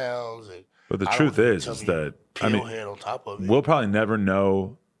fucking pounds. But the truth is that, I mean, on top of it. We'll probably never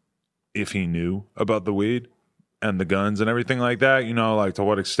know if he knew about the weed and the guns and everything like that. You know, like, to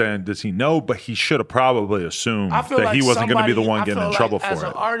what extent does he know? But he should have probably assumed that he wasn't going to be the one getting in trouble for it. As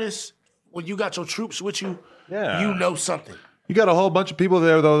an artist, when you got your troops with you, you know something. You got a whole bunch of people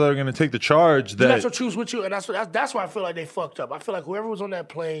there, though, that are going to take the charge. You got your troops with you, and that's why I feel like they fucked up. I feel like whoever was on that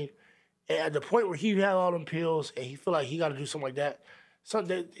plane, at the point where he had all them pills and he feel like he got to do something like that,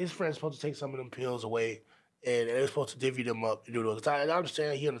 his friend's supposed to take some of them pills away, and they're supposed to divvy them up and do those. I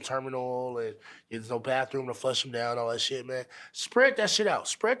understand he in the terminal and there's no bathroom to flush him down, all that shit, man. Spread that shit out.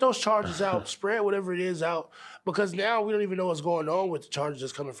 Spread those charges out. Spread whatever it is out, because now we don't even know what's going on with the charges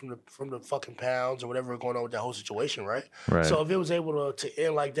that's coming from the fucking pounds or whatever going on with that whole situation, right? So if it was able to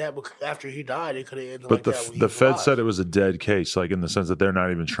end like that after he died, it could have ended like that. But the Fed said it was a dead case, like in the sense that they're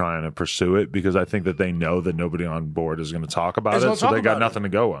not even trying to pursue it, because I think that they know that nobody on board is going to talk about it, so they got nothing to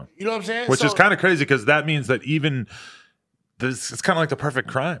go on. You know what I'm saying? Which is kind of crazy, because that means that even this, it's kind of like the perfect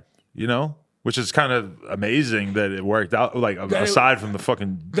crime, you know? Which is kind of amazing that it worked out. Like, aside from the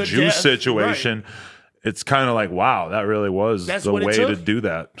fucking juice situation, it's kind of like, wow, that really was the way to do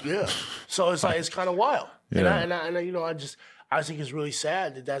that. Yeah. So it's like, it's kind of wild. Yeah. And you know, I think it's really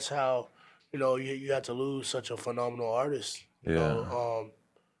sad that that's how, you know, you had to lose such a phenomenal artist, you know,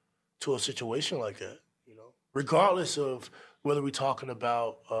 to a situation like that, you know, regardless of whether we're talking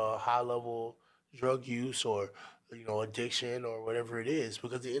about high level drug use or, you know, addiction or whatever it is,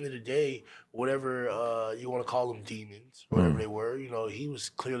 because at the end of the day, whatever you want to call them demons, whatever they were, you know, he was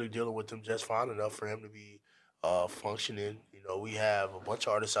clearly dealing with them just fine enough for him to be functioning. You know, we have a bunch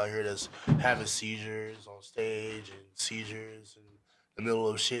of artists out here that's having seizures on stage and seizures in the middle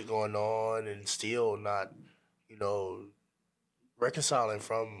of shit going on and still not, you know, reconciling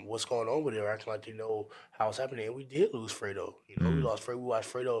from what's going on with it or acting like they know how it's happening. And we did lose Fredo. You know, we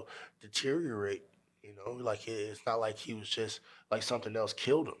watched Fredo deteriorate. You know, like, it's not like he was just like something else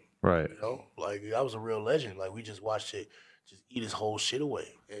killed him. Right. You know, like, that was a real legend. Like, we just watched it just eat his whole shit away,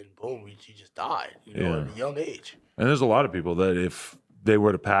 and boom, he just died. You know, at a young age. And there's a lot of people that if they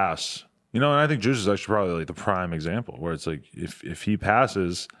were to pass, you know, and I think Juice is actually probably like the prime example, where it's like if he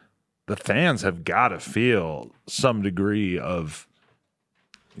passes, the fans have got to feel some degree of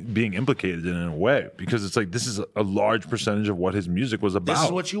being implicated in a way, because it's like, this is a large percentage of what his music was about. This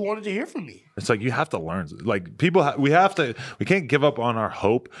is what you wanted to hear from me. It's like, you have to learn. Like, people, we can't give up on our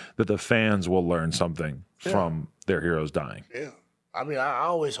hope that the fans will learn something from their heroes dying. Yeah. I mean, I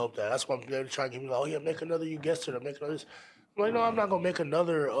always hope that. That's why they're trying to give me like, oh yeah, make another You Guessed It, or make another this. I'm like, no, I'm not going to make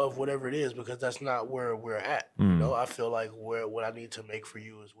another of whatever it is, because that's not where we're at. You know, I feel like what I need to make for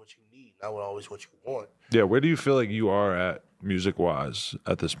you is what you need, not always what you want. Yeah, where do you feel like you are at music-wise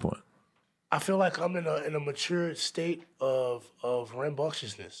at this point? I feel like I'm in a mature state of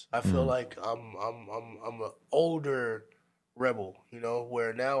rambunctiousness. I feel like I'm an older rebel,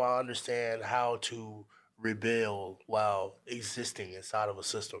 where now I understand how to rebel while existing inside of a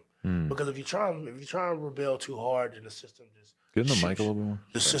system. Because if you try and rebel too hard, then the system just Get in the mic a little bit more.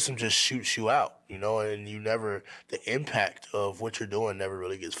 the system just shoots you out, and the impact of what you're doing never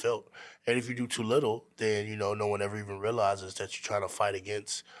really gets felt. And if you do too little, then, no one ever even realizes that you're trying to fight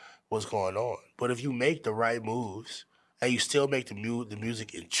against what's going on. But if you make the right moves and you still make the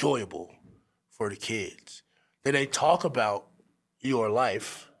music enjoyable for the kids, then they talk about your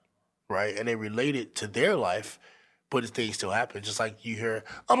life, right? And they relate it to their life, but the things still happen. Just like you hear,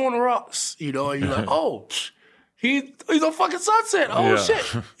 I'm on the rocks, and you're like, oh, he's on fucking Sunset. Oh,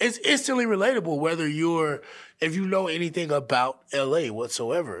 shit. It's instantly relatable if you know anything about LA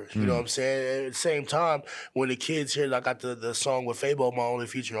whatsoever. You know what I'm saying? At the same time, when the kids hear, I got the song with Fabo, my only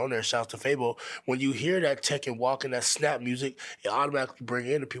feature on there, shouts to Fabo. When you hear that tech and walk and that snap music, it automatically bring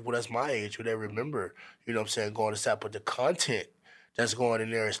in the people that's my age who they remember, going to snap. But the content that's going in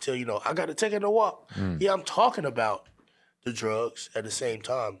there is still, I got to take it a walk. Yeah, I'm talking about the drugs at the same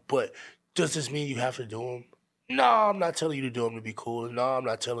time, but does this mean you have to do them? No, I'm not telling you to do them to be cool. No, I'm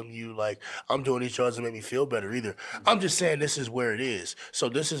not telling you, I'm doing these drugs to make me feel better either. I'm just saying this is where it is. So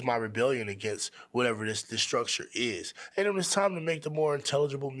this is my rebellion against whatever this structure is. And when it's time to make the more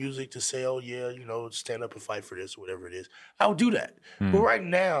intelligible music to say, oh, yeah, stand up and fight for this, whatever it is, I'll do that. But right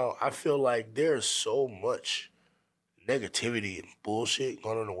now, I feel like there's so much negativity and bullshit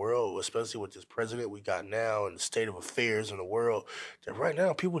going on in the world, especially with this president we got now and the state of affairs in the world, that right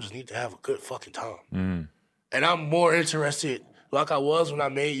now people just need to have a good fucking time. And I'm more interested, like I was when I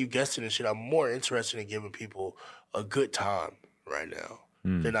made You Guessed It and shit, I'm more interested in giving people a good time right now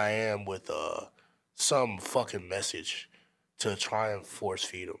than I am with some fucking message to try and force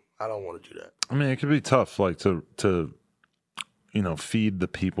feed them. I don't want to do that. I mean, it could be tough, to feed the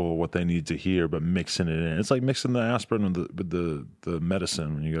people what they need to hear, but mixing it in. It's like mixing the aspirin with the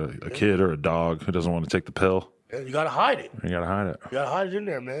medicine when you got a kid or a dog who doesn't want to take the pill. Yeah, you gotta hide it. You gotta hide it. You gotta hide it in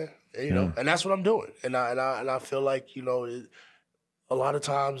there, man. And, and that's what I'm doing. And I feel like a lot of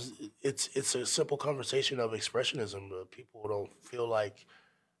times it's a simple conversation of expressionism. People don't feel like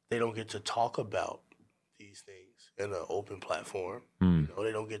they don't get to talk about these things in an open platform.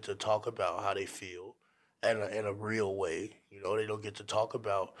 They don't get to talk about how they feel in a real way. They don't get to talk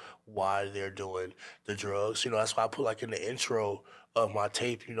about why they're doing the drugs. That's why I put in the intro of my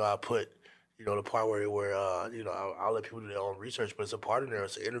tape, I put the part where I'll let people do their own research, but it's a part in there.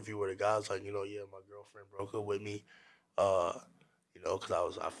 It's an interview where the guy's like, yeah, my girlfriend broke up with me,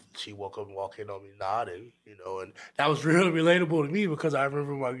 because she woke up and walked in on me nodding, and that was really relatable to me because I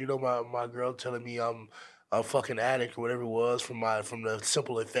remember my girl telling me I'm a fucking addict or whatever it was from the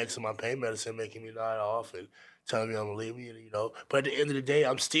simple effects of my pain medicine making me nod off and telling me I'm gonna leave me, But at the end of the day,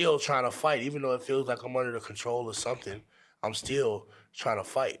 I'm still trying to fight, even though it feels like I'm under the control of something. I'm still trying to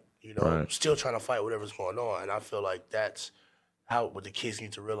fight. I'm still trying to fight whatever's going on, and I feel like that's what the kids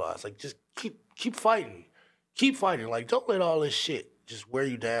need to realize. Just keep fighting, don't let all this shit just wear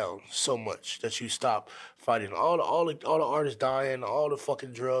you down so much that you stop fighting. All the artists dying, all the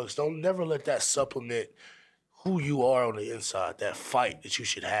fucking drugs. Don't never let that supplement who you are on the inside. That fight that you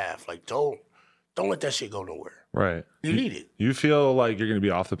should have. Don't let that shit go nowhere. Right. You need it. You feel like you're gonna be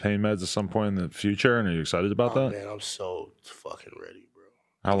off the pain meds at some point in the future, and are you excited about that? Man, I'm so fucking ready.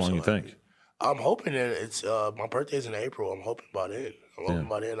 How long you think? I'm hoping that it's my birthday's in April. I'm hoping by then.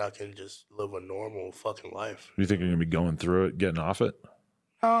 I can just live a normal fucking life. You think you're gonna be going through it, getting off it?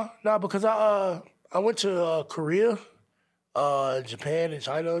 No, because I went to Korea, Japan, and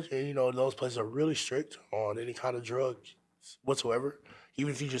China, and those places are really strict on any kind of drug whatsoever,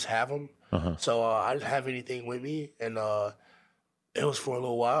 even if you just have them. So I didn't have anything with me, and it was for a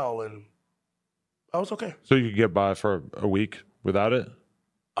little while, and I was okay. So you could get by for a week without it?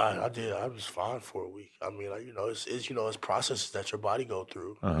 I did. I was fine for a week. I mean, it's processes that your body go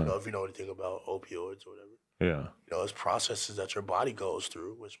through. If you know anything about opioids or whatever. Yeah. It's processes that your body goes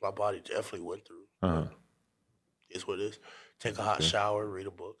through, which my body definitely went through. It's what it is. Take a hot shower, read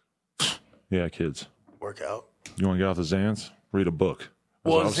a book. Yeah, kids. Work out. You want to get off the Xans? Read a book.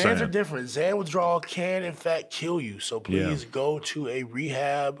 Well, Xans are different. Xan withdrawal can, in fact, kill you. So please go to a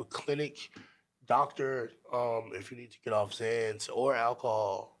rehab clinic, doctor, if you need to get off Xans or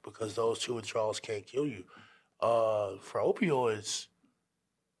alcohol, because those two withdrawals can't kill you. For opioids,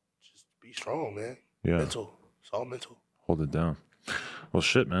 just be strong, man. Yeah. Mental. It's all mental. Hold it down. Well,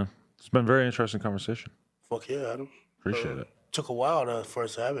 shit, man. It's been a very interesting conversation. Fuck yeah, Adam. Appreciate it. Took a while for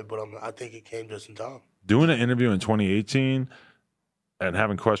us to have it, but I think it came just in time. Doing an interview in 2018, and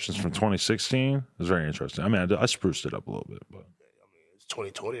having questions from 2016 is very interesting. I mean, I spruced it up a little bit, but It's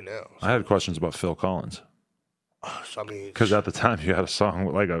 2020 now. So, I had questions about Phil Collins. I mean, Because at the time you had a song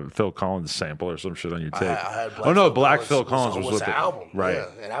with like a Phil Collins sample or some shit on your tape. I had Black Phil Collins was with the it. album, Right. Yeah,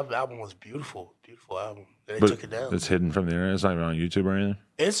 and that album was beautiful, beautiful album. And they But took it down. it's hidden from the internet. It's not even on YouTube or anything.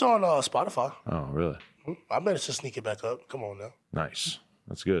 It's on Spotify. Oh, really? I managed to sneak it back up. Come on now. Nice.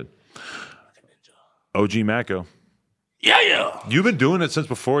 That's good. OG Mako. Yeah. You've been doing it since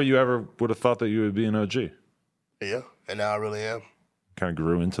before you ever would have thought that you would be an OG. Yeah, and now I really am. Kind of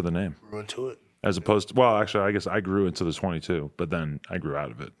grew into the name. Grew into it. As opposed to, well, actually, I guess I grew into the 22, but then I grew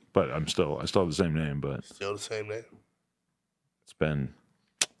out of it. But I still have the same name, but Still the same name. it's been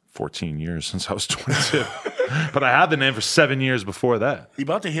 14 years since I was 22. But I had the name for 7 years before that. You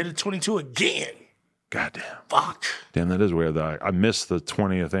about to hit it 22 again. Goddamn. Fuck. Damn, that is weird. Though. I missed the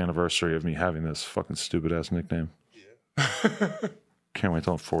 20th anniversary of me having this fucking stupid ass nickname. Yeah. Can't wait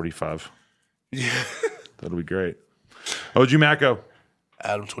till I'm 45. Yeah. That'll be great. OG Mako.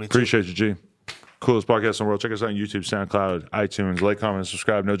 Adam 22. Appreciate you, G. Coolest podcast in the world. Check us out on YouTube, SoundCloud, iTunes. Like, comment, and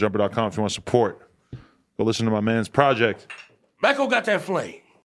subscribe. NoJumper.com if you want support. Go listen to my man's project. Mako got that flame.